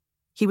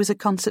 He was a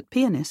concert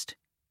pianist.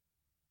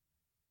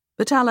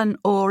 But Alan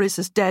Orr is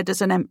as dead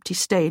as an empty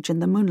stage in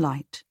the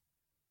moonlight,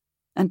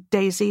 and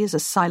Daisy is a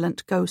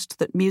silent ghost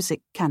that music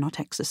cannot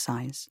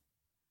exorcise.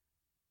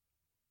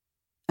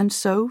 And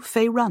so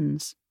Faye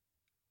runs,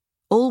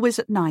 always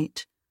at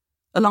night,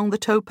 along the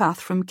towpath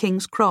from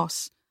King's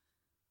Cross,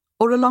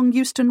 or along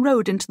Euston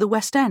Road into the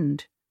West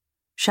End,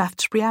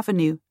 Shaftesbury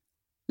Avenue,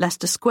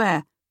 Leicester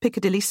Square,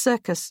 Piccadilly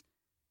Circus.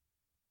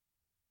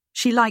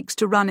 She likes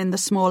to run in the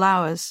small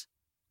hours,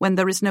 when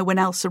there is no one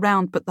else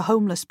around but the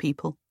homeless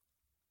people.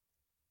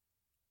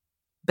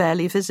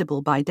 Barely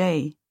visible by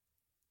day,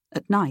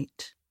 at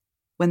night,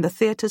 when the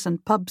theatres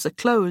and pubs are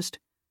closed,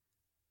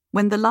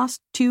 when the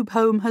last tube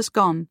home has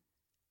gone,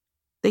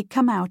 they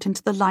come out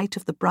into the light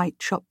of the bright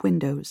shop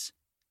windows.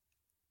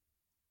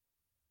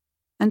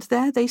 And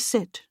there they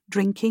sit,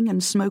 drinking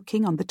and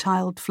smoking on the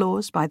tiled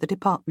floors by the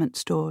department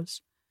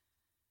stores,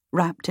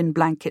 wrapped in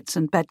blankets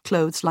and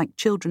bedclothes like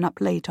children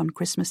up late on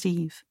Christmas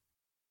Eve.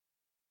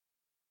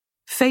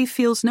 Faye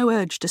feels no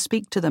urge to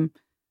speak to them,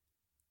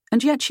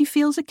 and yet she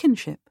feels a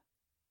kinship.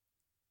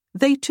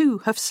 They too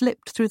have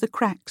slipped through the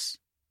cracks.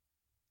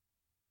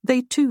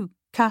 They too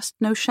cast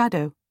no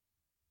shadow.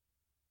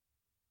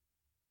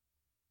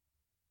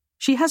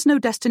 She has no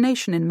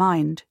destination in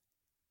mind.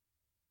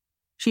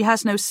 She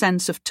has no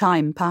sense of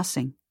time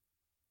passing.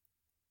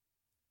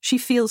 She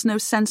feels no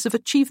sense of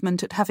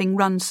achievement at having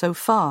run so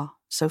far,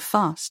 so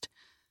fast.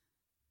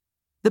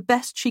 The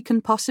best she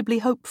can possibly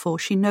hope for,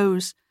 she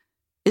knows,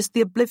 is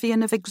the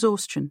oblivion of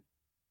exhaustion.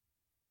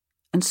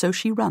 And so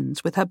she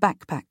runs with her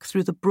backpack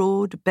through the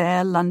broad,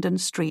 bare London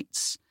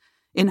streets,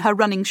 in her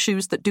running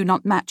shoes that do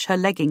not match her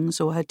leggings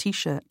or her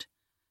t-shirt.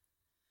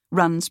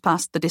 Runs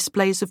past the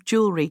displays of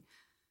jewellery,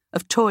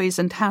 of toys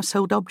and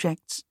household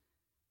objects,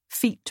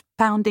 feet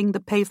pounding the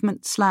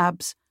pavement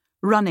slabs,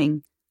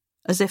 running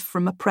as if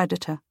from a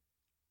predator.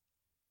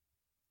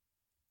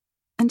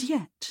 And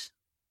yet,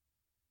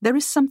 there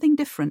is something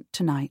different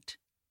tonight.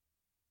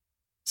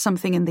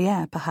 Something in the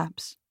air,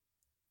 perhaps.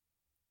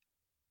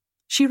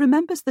 She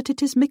remembers that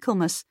it is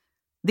Michaelmas,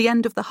 the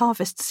end of the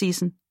harvest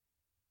season.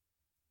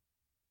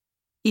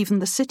 Even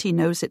the city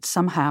knows it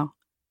somehow,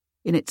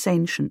 in its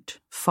ancient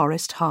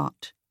forest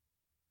heart.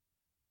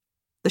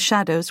 The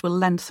shadows will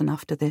lengthen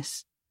after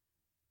this.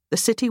 The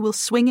city will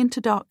swing into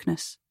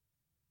darkness.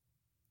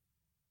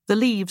 The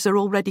leaves are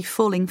already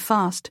falling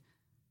fast.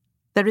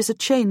 There is a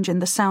change in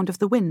the sound of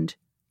the wind.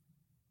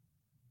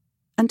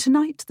 And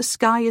tonight the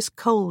sky is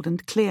cold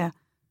and clear,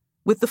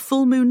 with the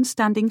full moon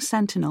standing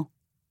sentinel.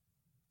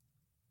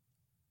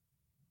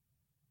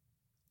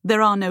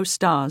 There are no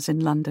stars in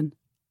London.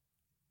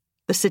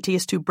 The city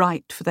is too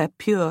bright for their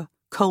pure,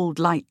 cold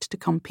light to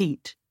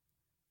compete.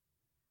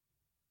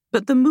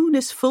 But the moon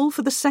is full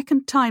for the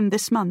second time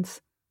this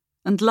month,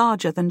 and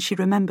larger than she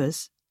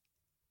remembers.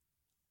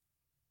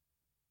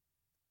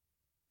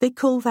 They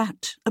call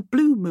that a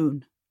blue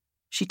moon,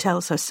 she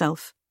tells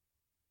herself.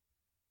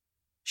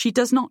 She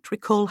does not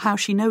recall how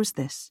she knows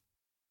this.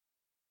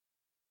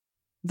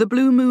 The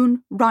blue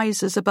moon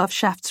rises above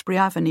Shaftesbury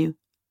Avenue,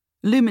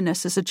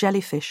 luminous as a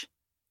jellyfish.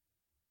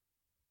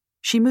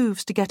 She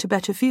moves to get a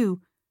better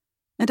view,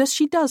 and as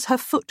she does, her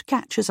foot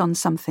catches on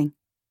something.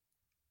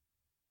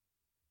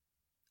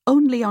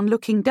 Only on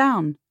looking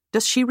down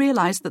does she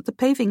realise that the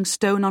paving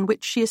stone on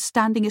which she is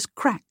standing is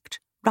cracked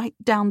right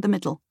down the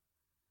middle.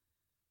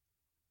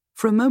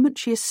 For a moment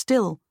she is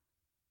still,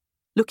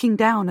 looking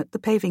down at the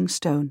paving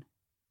stone.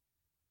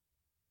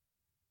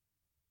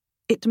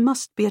 It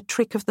must be a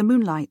trick of the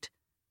moonlight,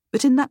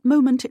 but in that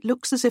moment it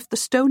looks as if the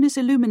stone is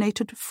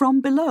illuminated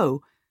from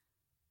below,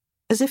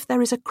 as if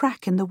there is a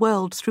crack in the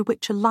world through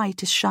which a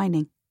light is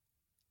shining.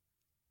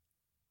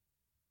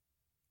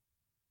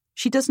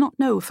 She does not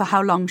know for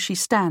how long she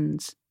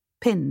stands,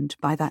 pinned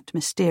by that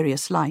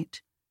mysterious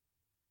light.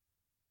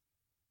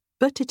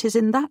 But it is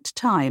in that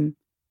time,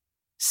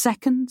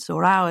 seconds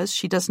or hours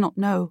she does not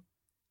know,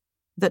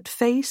 that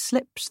Faye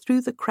slips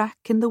through the crack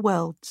in the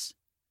worlds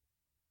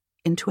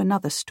into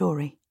another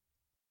story.